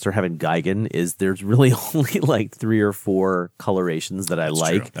Marmot Monster Heaven Gigan is there's really only like 3 or 4 colorations that I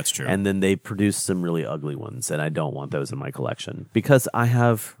like. True. That's true. And then they produce some really ugly ones, and I don't want those in my collection because I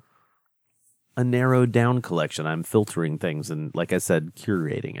have a narrowed down collection. I'm filtering things and, like I said,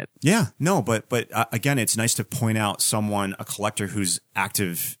 curating it. Yeah, no, but again, it's nice to point out a collector who's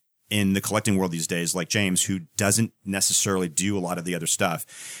active in the collecting world these days, like James, who doesn't necessarily do a lot of the other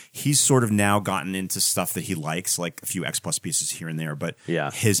stuff. He's sort of now gotten into stuff that he likes, like a few X Plus pieces here and there, but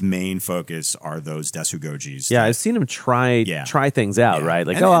his main focus are those Desugojis. Yeah, I've seen him try things out, right?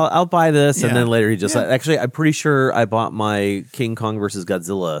 Like, I'll buy this, and then later he just actually, I'm pretty sure I bought my King Kong versus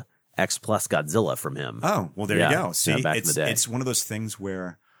Godzilla X Plus Godzilla from him. Oh, well, there you go. See, back in the day. It's one of those things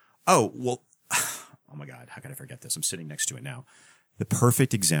where, oh my God, how could I forget this? I'm sitting next to it now. The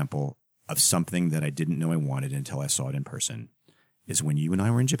perfect example of something that I didn't know I wanted until I saw it in person is when you and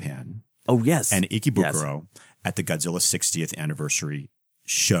I were in Japan. Oh, yes. And Ikebukuro at the Godzilla 60th anniversary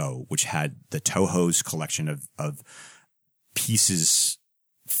show, which had the Toho's collection of pieces,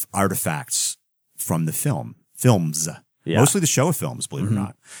 artifacts from the films, mostly the Showa films, believe it or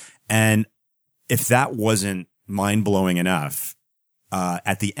not. And if that wasn't mind-blowing enough,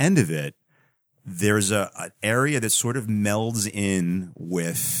 at the end of it, there's an area that sort of melds in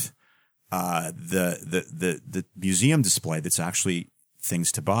with the museum display that's actually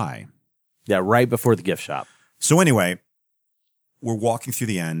things to buy. Yeah, right before the gift shop. So anyway, we're walking through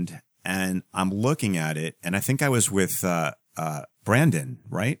the end, and I'm looking at it, and I think I was with Brandon,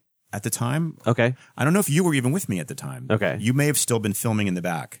 right, at the time? Okay. I don't know if you were even with me at the time. Okay. You may have still been filming in the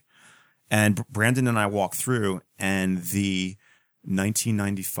back. And Brandon and I walked through, and the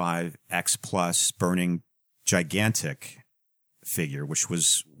 1995 X Plus burning gigantic figure, which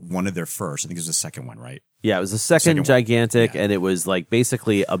was one of their first. I think it was the second one, right? Yeah, it was the second gigantic, yeah. and it was like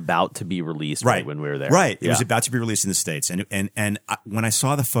basically about to be released right when we were there. Right. It yeah. was about to be released in the States. And when I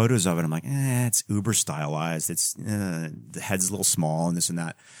saw the photos of it, I'm like, it's uber stylized. It's the head's a little small and this and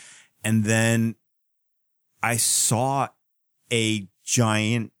that. And then I saw a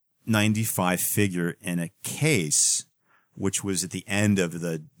giant 95 figure in a case, which was at the end of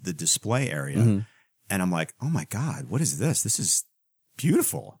the display area. Mm-hmm. And I'm like, oh my God, what is this? This is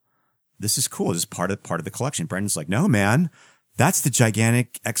beautiful. This is cool. This is part of the collection. Brandon's like, no, man, that's the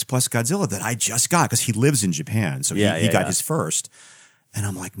gigantic X Plus Godzilla that I just got, because he lives in Japan. So he got his first. And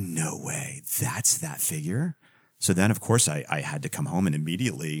I'm like, no way. That's that figure. So then, of course, I had to come home, and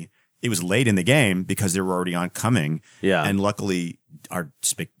immediately it was late in the game because they were already oncoming. Yeah. And luckily,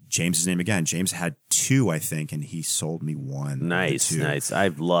 James's name again. James had 2, I think, and he sold me 1. Nice. I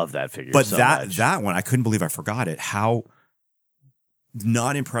love that figure. But so that one, I couldn't believe I forgot it. How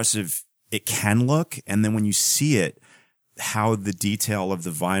not impressive it can look, and then when you see it, how the detail of the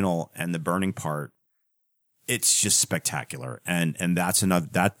vinyl and the burning part, it's just spectacular. And that's another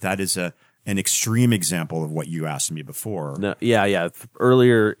that is an extreme example of what you asked me before. No, yeah.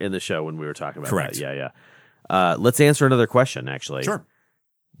 Earlier in the show when we were talking about Correct. that. Yeah. Let's answer another question, actually. Sure.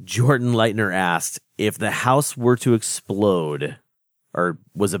 Jordan Leitner asked, if the house were to explode or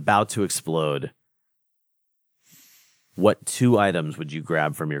was about to explode, what 2 items would you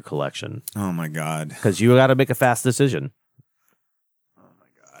grab from your collection? Oh my God. Because you got to make a fast decision. Oh my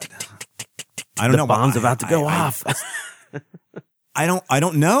God. I don't know. The bomb's about to go off. I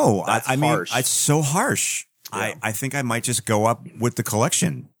don't know. That's I mean, harsh. it's so harsh. Yeah. I think I might just go up with the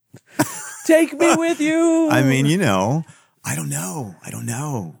collection. Take me with you. I mean, I don't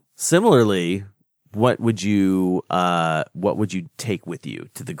know. Similarly, what would you take with you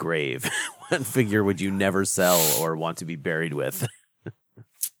to the grave? What figure would you never sell or want to be buried with?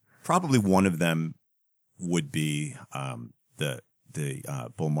 Probably one of them would be the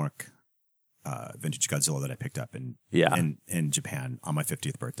Bullmark vintage Godzilla that I picked up in Japan on my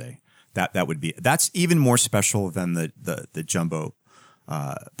 50th birthday. That's even more special than the jumbo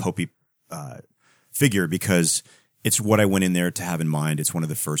Popey figure, because it's what I went in there to have in mind. It's one of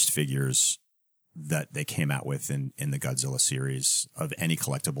the first figures that they came out with in the Godzilla series of any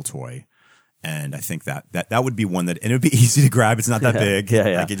collectible toy. And I think that would be one and it would be easy to grab. It's not that big.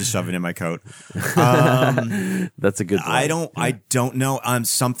 Yeah. I could just shove it in my coat. That's a good point. I don't know.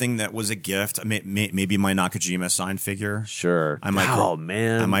 Something that was a gift. Maybe my Nakajima signed figure. Sure. I might. Oh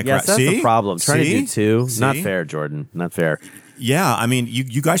man. I might yes, that's the problem. Trying to do 2. See? Not fair, Jordan. Not fair. Yeah, I mean,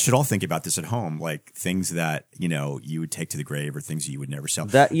 you guys should all think about this at home, like things that you would take to the grave, or things that you would never sell.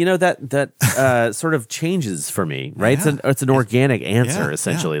 That sort of changes for me, right? Yeah. It's an organic answer,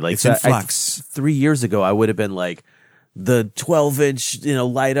 essentially. Yeah. Like it's in flux. 3 years ago, I would have been like the 12-inch,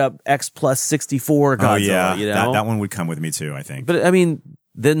 light up X Plus 64 Godzilla. Oh yeah, that one would come with me too, I think. But I mean,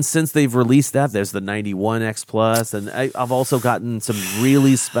 then since they've released that, there's the 91 X Plus, and I've also gotten some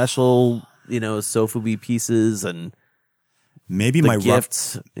really special, Sofubi pieces and. Maybe my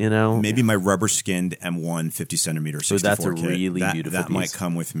gifts, Maybe my rubber skinned M1 50 centimeter 64 so that's a kit. really beautiful that piece. might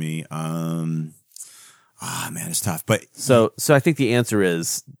come with me. Man, it's tough. But so I think the answer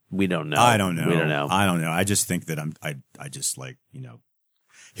is we don't know. I don't know. We don't know. I don't know. I just think that I just like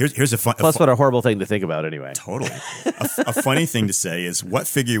Here's a fun. Plus, what a horrible thing to think about, anyway. Totally. a funny thing to say is, what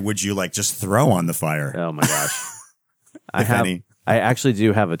figure would you just throw on the fire? Oh my gosh! I actually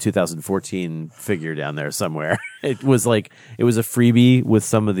do have a 2014 figure down there somewhere. It was a freebie with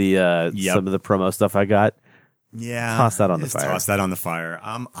some of the promo stuff I got. Yeah, toss that on the fire. Toss that on the fire.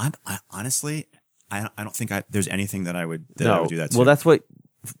 I honestly, I don't think there's anything that I would do that to. Well, that's what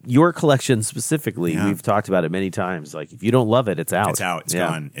your collection specifically. Yeah. We've talked about it many times. Like, if you don't love it, it's out. It's out. It's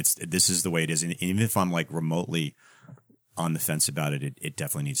gone. This is the way it is. And even if I'm remotely on the fence about it, it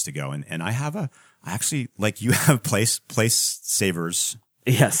definitely needs to go. And I actually, you have place savers.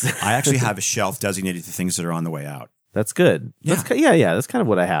 Yes. I actually have a shelf designated to things that are on the way out. That's good. Yeah. That's kind of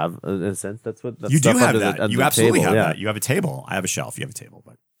what I have in a sense. That's what you do have that. You absolutely have that. that. You have a table. I have a shelf. You have a table.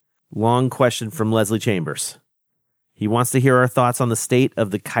 But long question from Leslie Chambers. He wants to hear our thoughts on the state of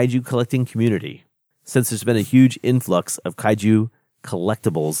the kaiju collecting community. Since there's been a huge influx of kaiju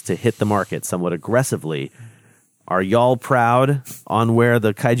collectibles to hit the market somewhat aggressively, are y'all proud on where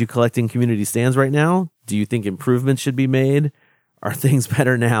the kaiju collecting community stands right now? Do you think improvements should be made? Are things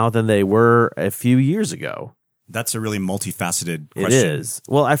better now than they were a few years ago? That's a really multifaceted question. It is.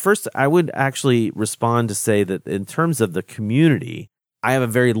 Well, I would actually respond to say that in terms of the community, I have a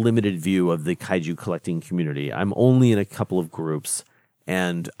very limited view of the kaiju collecting community. I'm only in a couple of groups,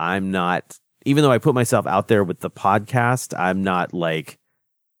 and I'm not, even though I put myself out there with the podcast, I'm not like,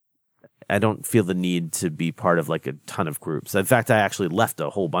 I don't feel the need to be part of like a ton of groups. In fact, I actually left a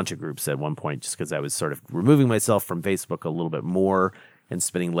whole bunch of groups at one point just because I was sort of removing myself from Facebook a little bit more and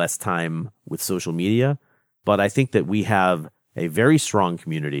spending less time with social media. But I think that we have a very strong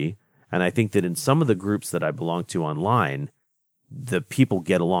community, and I think that in some of the groups that I belong to online, the people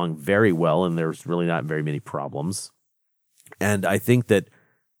get along very well, and there's really not very many problems. And I think that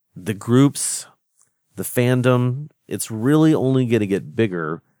the groups, the fandom, it's really only going to get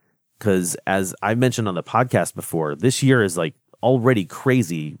bigger because, as I mentioned on the podcast before, this year is like already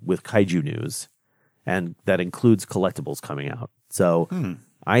crazy with kaiju news, and that includes collectibles coming out. So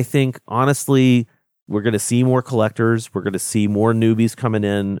I think, honestly, we're going to see more collectors. We're going to see more newbies coming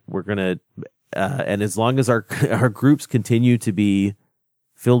in. We're going to, and as long as our groups continue to be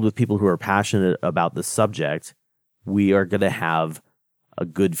filled with people who are passionate about the subject, we are going to have a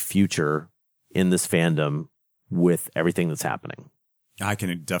good future in this fandom with everything that's happening. I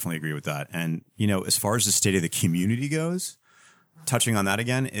can definitely agree with that. And, as far as the state of the community goes, touching on that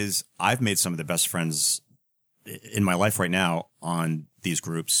again, is I've made some of the best friends in my life right now on these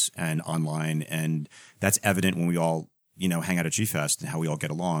groups and online. And that's evident when we all, hang out at G-Fest and how we all get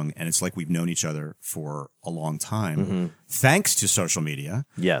along. And it's like we've known each other for a long time, thanks to social media.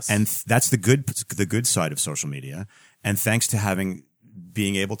 Yes. And that's the good side of social media. And thanks to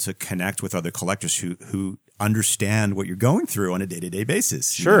being able to connect with other collectors who understand what you're going through on a day-to-day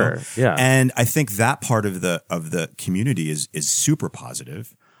basis. Sure. Yeah. And I think that part of the community is super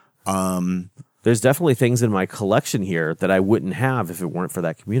positive. There's definitely things in my collection here that I wouldn't have if it weren't for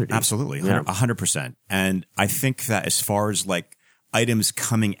that community. Absolutely. 100%. And I think that as far as like items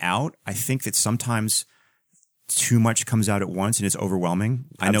coming out, I think that sometimes too much comes out at once and it's overwhelming.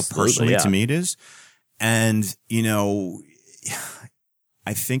 I know personally, to me it is. And,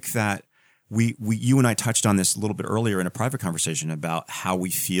 I think that you and I touched on this a little bit earlier in a private conversation about how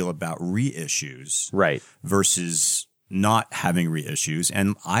we feel about reissues, right, versus not having reissues.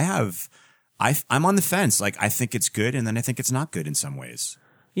 And I'm on the fence. Like, I think it's good, and then I think it's not good in some ways.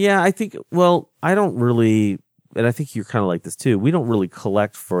 Yeah, I think. Well, I don't really, and I think you're kind of like this too. We don't really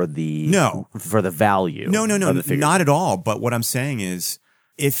collect for the value. No, not at all. But what I'm saying is,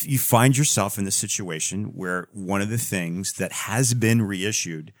 if you find yourself in the situation where one of the things that has been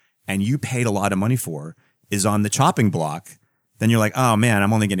reissued and you paid a lot of money for is on the chopping block, then you're like, oh man,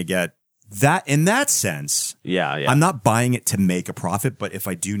 I'm only going to get that. In that sense, yeah. I'm not buying it to make a profit, but if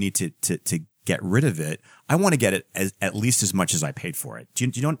I do need to get rid of it, I want to get it at least as much as I paid for it. Do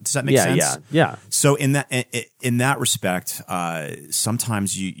you know? Does that make sense? Yeah. So in that respect,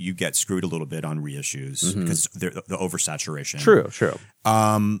 sometimes you get screwed a little bit on reissues because the oversaturation. True.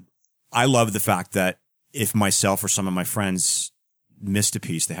 I love the fact that if myself or some of my friends missed a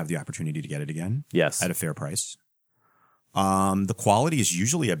piece, they have the opportunity to get it again. Yes, at a fair price. The quality is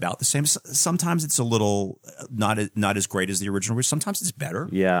usually about the same. Sometimes it's a little not as great as the original, but sometimes it's better.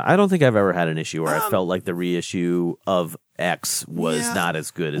 Yeah, I don't think I've ever had an issue where I felt like the reissue of X was not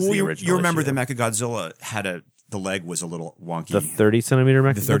as good as the original. You remember issue. the Mechagodzilla the leg was a little wonky. The 30 centimeter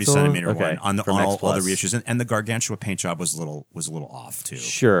Mechagodzilla? The 30 centimeter okay. one on all the reissues, and the Gargantua paint job was a little off too.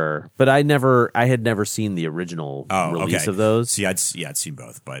 Sure, but I had never seen the original release of those. See, I'd seen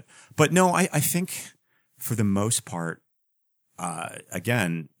both, but no, I think for the most part.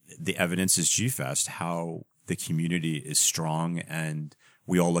 Again, the evidence is G-Fest, how the community is strong and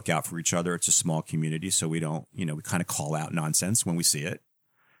we all look out for each other. It's a small community, so we don't, we kind of call out nonsense when we see it.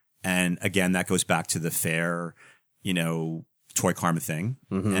 And again, that goes back to the fair, toy karma thing.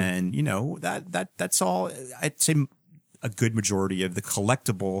 And, that's all. I'd say a good majority of the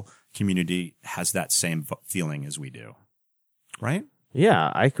collectible community has that same feeling as we do. Right?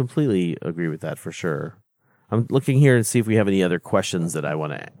 Yeah, I completely agree with that for sure. I'm looking here and see if we have any other questions that I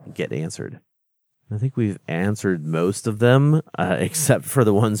want to get answered. I think we've answered most of them, except for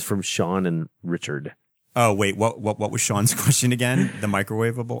the ones from Sean and Richard. Oh, wait, what was Sean's question again? The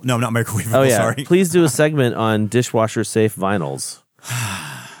microwavable? No, not microwavable, oh, yeah. Sorry. Please do a segment on dishwasher-safe vinyls.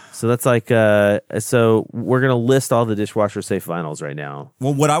 So that's like, so we're going to list all the dishwasher-safe vinyls right now.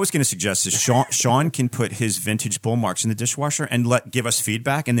 Well, what I was going to suggest is Sean can put his vintage bull marks in the dishwasher and give us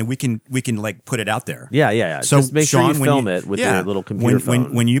feedback, and then we can like put it out there. Yeah. So just make sure you film it with your little computer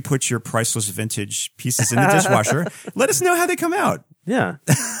phone. When you put your priceless vintage pieces in the dishwasher, let us know how they come out. Yeah.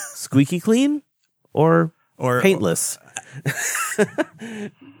 Squeaky clean or paintless.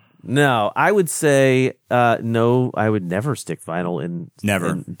 No, I would say no. I would never stick vinyl in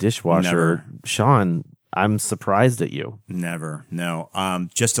dishwasher. Never. Sean, I'm surprised at you. Never. No.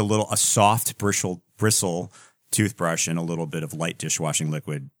 Just a soft bristle toothbrush and a little bit of light dishwashing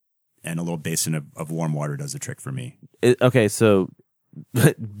liquid and a little basin of warm water does the trick for me. Okay, so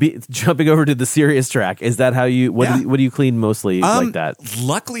jumping over to the serious track, is that how you? What do you clean mostly like that?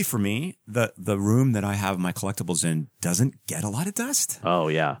 Luckily for me, the room that I have my collectibles in doesn't get a lot of dust. Oh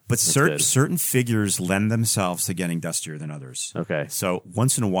yeah, but certain figures lend themselves to getting dustier than others. Okay, so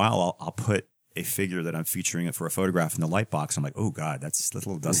once in a while, I'll put a figure that I'm featuring it for a photograph in the light box. I'm like, oh god, that's a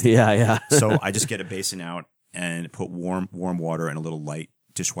little dusty. Yeah. So I just get a basin out and put warm water and a little light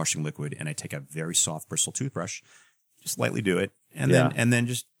dishwashing liquid, and I take a very soft bristle toothbrush, just lightly do it. And then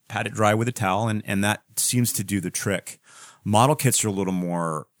just pat it dry with a towel, and that seems to do the trick. Model kits are a little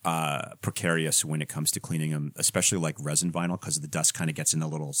more precarious when it comes to cleaning them, especially like resin vinyl, because the dust kind of gets in the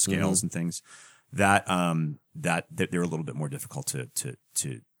little scales and things. That they're a little bit more difficult to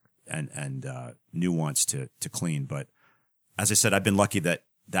nuanced to clean. But as I said, I've been lucky that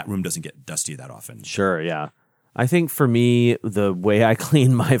room doesn't get dusty that often. Sure, yeah. I think for me, the way I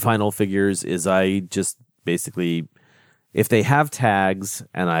clean my vinyl figures is I just basically, if they have tags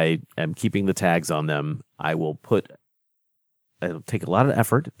and I am keeping the tags on them, it'll take a lot of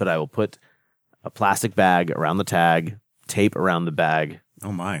effort, but I will put a plastic bag around the tag, tape around the bag.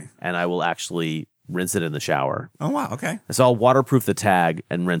 Oh my. And I will actually rinse it in the shower. Oh wow, okay. So I'll waterproof the tag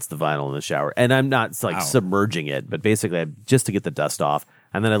and rinse the vinyl in the shower. And I'm not submerging it, but basically just to get the dust off.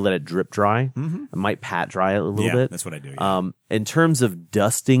 And then I let it drip dry. Mm-hmm. I might pat dry it a little bit. That's what I do. Yeah. In terms of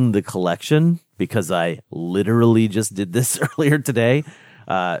dusting the collection, because I literally just did this earlier today,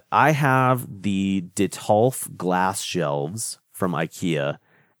 I have the Detolf glass shelves from IKEA,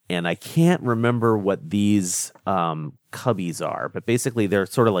 and I can't remember what these cubbies are, but basically they're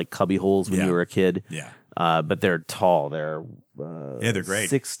sort of like cubby holes when you were a kid. Yeah. But they're tall. They're they're great.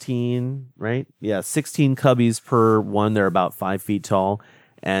 16, right? Yeah, 16 cubbies per one. They're about 5 feet tall.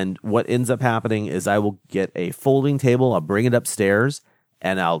 And what ends up happening is I will get a folding table, I'll bring it upstairs,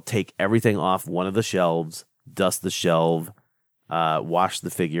 and I'll take everything off one of the shelves, dust the shelf, wash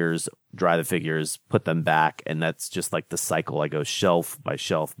the figures, dry the figures, put them back, and that's just like the cycle. I go shelf by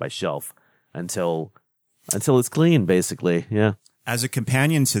shelf by shelf until it's clean, basically. Yeah. As a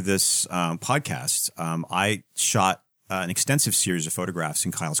companion to this podcast, I shot an extensive series of photographs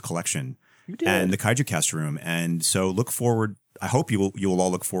in Kyle's collection and the Kaiju Cast room, and so look forward. I hope you will all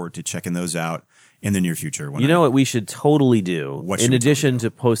look forward to checking those out in the near future. You know what we should totally do? In addition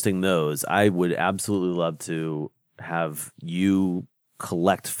to posting those, I would absolutely love to have you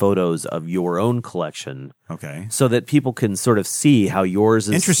collect photos of your own collection. Okay. So that people can sort of see how yours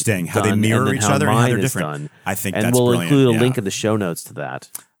is interesting, how they mirror each other and how they're different. Done. I think and that's we'll brilliant. include a link in the show notes to that.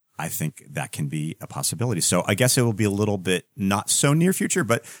 I think that can be a possibility. So I guess it will be a little bit not so near future,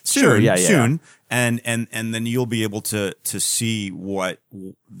 but soon, soon. And then you'll be able to see what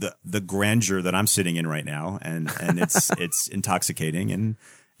the grandeur that I'm sitting in right now. And it's intoxicating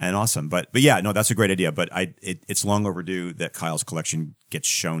and awesome. But yeah, no, that's a great idea. But it's long overdue that Kyle's collection gets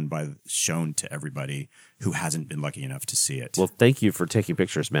shown to everybody who hasn't been lucky enough to see it. Well, thank you for taking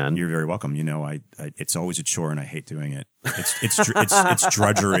pictures, man. You're very welcome. You know, it's always a chore and I hate doing it. It's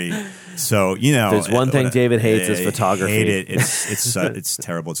drudgery. So, you know, there's one thing David hates is photography. I hate it. It's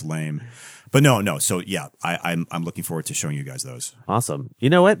terrible. It's lame. But no. So yeah, I'm looking forward to showing you guys those. Awesome. You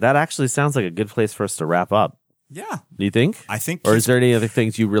know what? That actually sounds like a good place for us to wrap up. Yeah. Do you think? I think. Or is there any other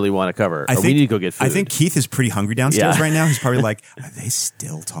things you really want to cover? We need to go get food. I think Keith is pretty hungry downstairs right now. He's probably like, are they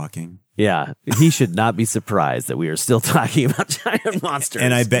still talking? Yeah. He should not be surprised that we are still talking about giant monsters.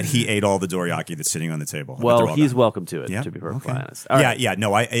 And I bet he ate all the dorayaki that's sitting on the table. Well, he's welcome to it, to be perfectly honest. All right. Yeah.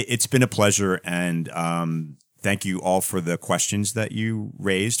 No, it's been a pleasure. And thank you all for the questions that you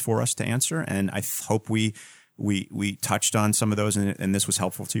raised for us to answer. And I hope we touched on some of those and this was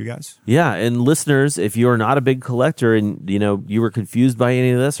helpful to you guys. Yeah, and listeners, if you're not a big collector and you were confused by any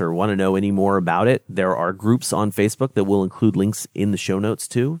of this or want to know any more about it, there are groups on Facebook that will include links in the show notes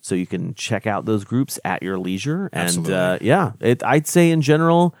too, so you can check out those groups at your leisure. Absolutely. And I'd say in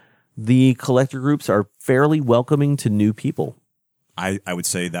general, the collector groups are fairly welcoming to new people. I would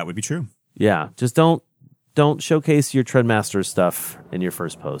say that would be true. Yeah, just don't showcase your Treadmaster stuff in your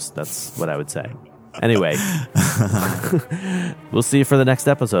first post. That's what I would say. Anyway, we'll see you for the next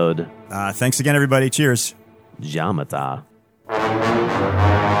episode. Thanks again, everybody. Cheers. Jamata.